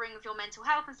suffering with your mental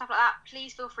health and stuff like that,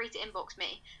 please feel free to inbox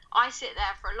me. I sit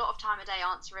there for a lot of time a day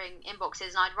answering inboxes,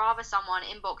 and I'd rather someone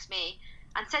inbox me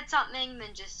and said something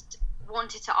than just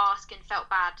wanted to ask and felt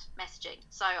bad messaging.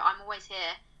 So I'm always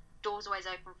here, doors always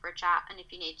open for a chat, and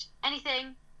if you need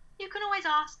anything, you can always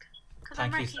ask, because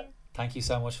I'm right here. Thank you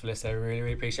so much, Felicity. I really,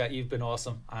 really appreciate it. You've been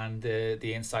awesome, and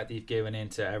the insight that you've given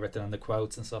into everything and the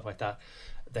quotes and stuff like that,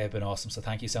 they've been awesome. So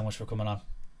thank you so much for coming on.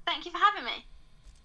 Thank you for having me.